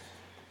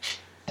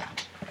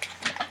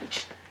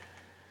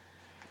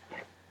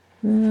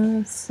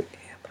 Let's see.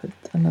 I'll put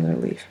another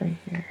leaf right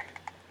here.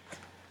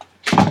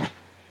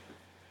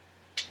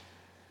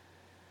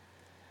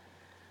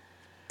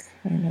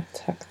 Kind of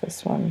tuck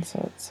this one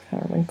so it's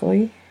kind of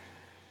wrinkly.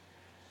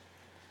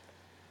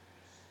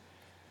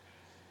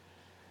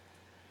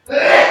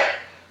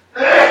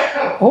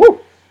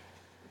 Oh!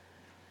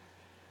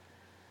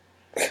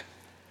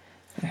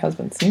 My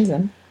husband's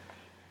sneezing.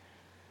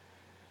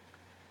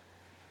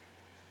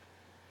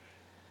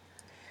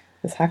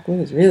 This hot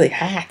glue is really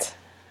hot.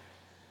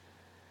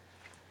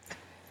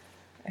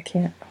 I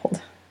can't hold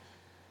on.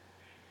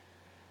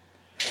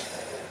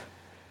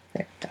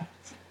 There we go.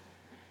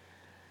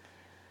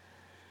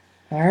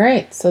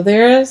 Alright, so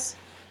there's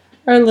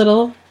our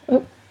little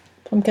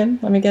pumpkin.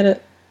 Let me get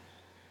it.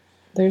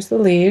 There's the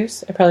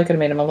leaves. I probably could have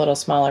made them a little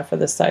smaller for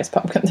this size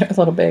pumpkin. They're a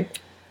little big.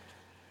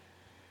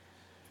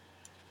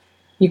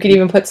 You could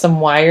even put some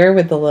wire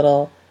with the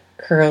little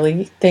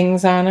curly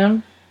things on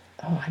them.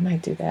 Oh, I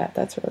might do that.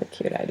 That's a really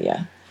cute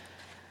idea.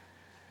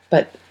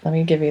 But let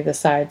me give you the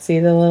side. See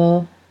the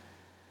little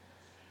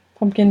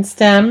pumpkin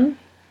stem?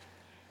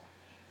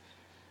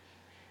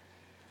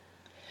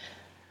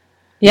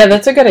 Yeah,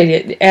 that's a good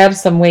idea. Add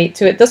some weight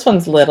to it. This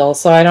one's little,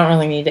 so I don't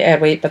really need to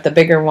add weight, but the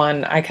bigger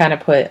one, I kind of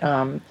put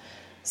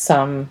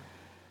some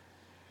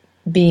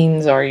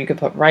beans, or you could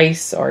put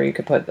rice, or you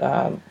could put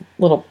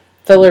little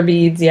filler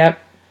beads. Yep.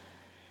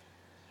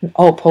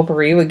 Oh,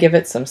 potpourri would give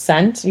it some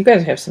scent. You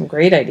guys have some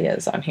great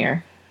ideas on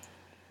here.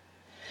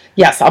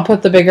 Yes, I'll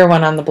put the bigger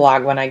one on the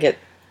blog when I get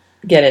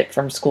it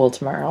from school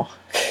tomorrow,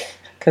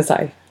 because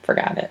I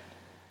forgot it.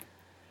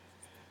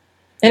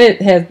 And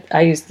it had,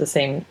 I used the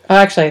same,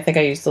 actually I think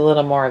I used a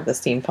little more of the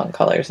steampunk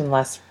colors and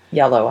less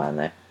yellow on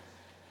it.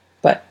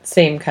 But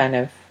same kind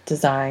of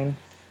design,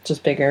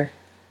 just bigger.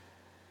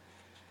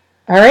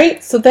 All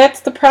right, so that's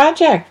the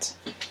project.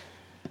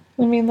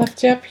 Let me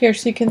lift you up here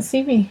so you can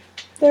see me.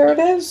 There it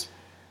is,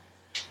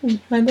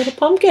 my little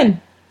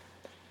pumpkin.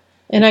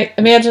 And I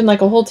imagine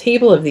like a whole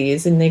table of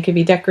these, and they could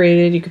be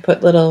decorated. You could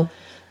put little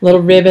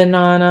ribbon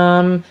on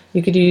them.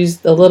 You could use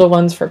the little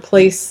ones for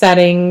place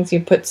settings. You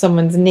put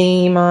someone's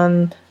name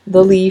on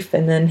the leaf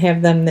and then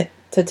have them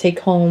to take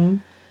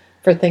home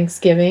for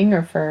Thanksgiving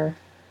or for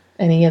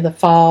any of the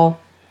fall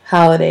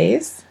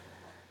holidays.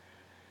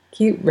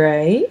 Cute,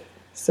 right?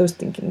 So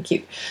stinking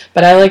cute.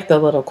 But I like the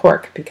little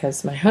cork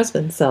because my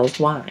husband sells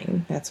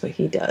wine. That's what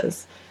he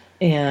does.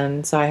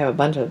 And so I have a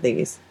bunch of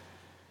these.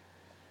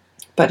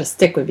 But a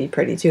stick would be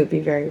pretty too. It'd be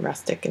very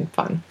rustic and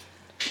fun.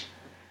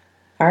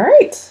 All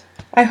right.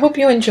 I hope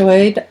you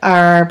enjoyed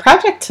our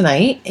project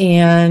tonight,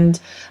 and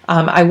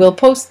I will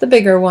post the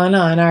bigger one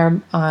on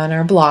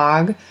our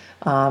blog.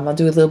 I'll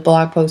do a little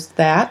blog post of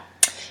that,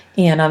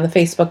 and on the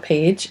Facebook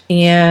page,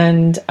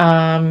 and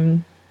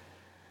I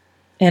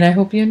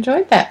hope you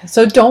enjoyed that.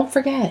 So don't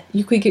forget,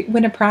 you could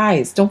win a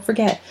prize. Don't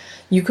forget,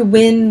 you could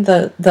win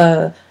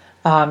the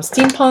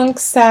steampunk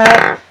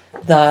set,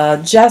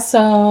 the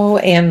gesso,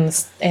 and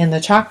the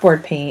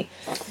chalkboard paint.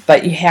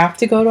 But you have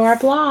to go to our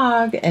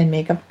blog and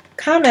make a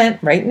comment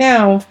right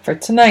now for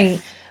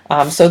tonight.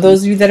 So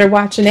those of you that are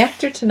watching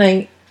after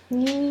tonight,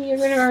 you're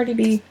going to already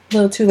be a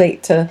little too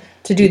late to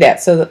do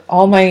that. So that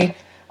all my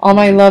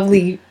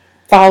lovely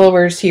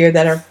followers here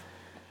that are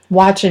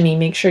watching me,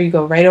 make sure you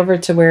go right over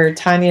to where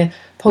Tanya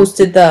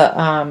posted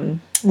the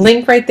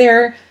link right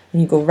there,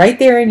 and you go right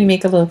there and you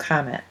make a little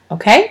comment.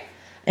 Okay?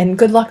 And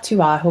good luck to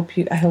you all.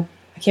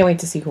 I can't wait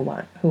to see who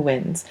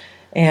wins.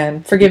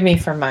 And forgive me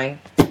for my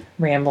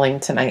rambling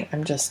tonight.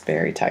 I'm just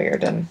very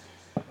tired and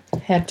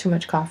had too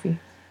much coffee.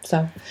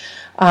 So,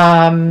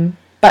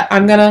 but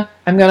I'm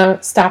gonna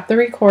stop the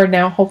record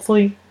now.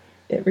 Hopefully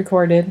it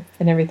recorded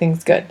and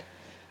everything's good.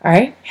 All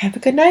right. Have a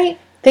good night.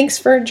 Thanks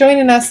for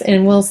joining us,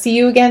 and we'll see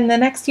you again in the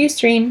next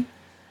Ustream.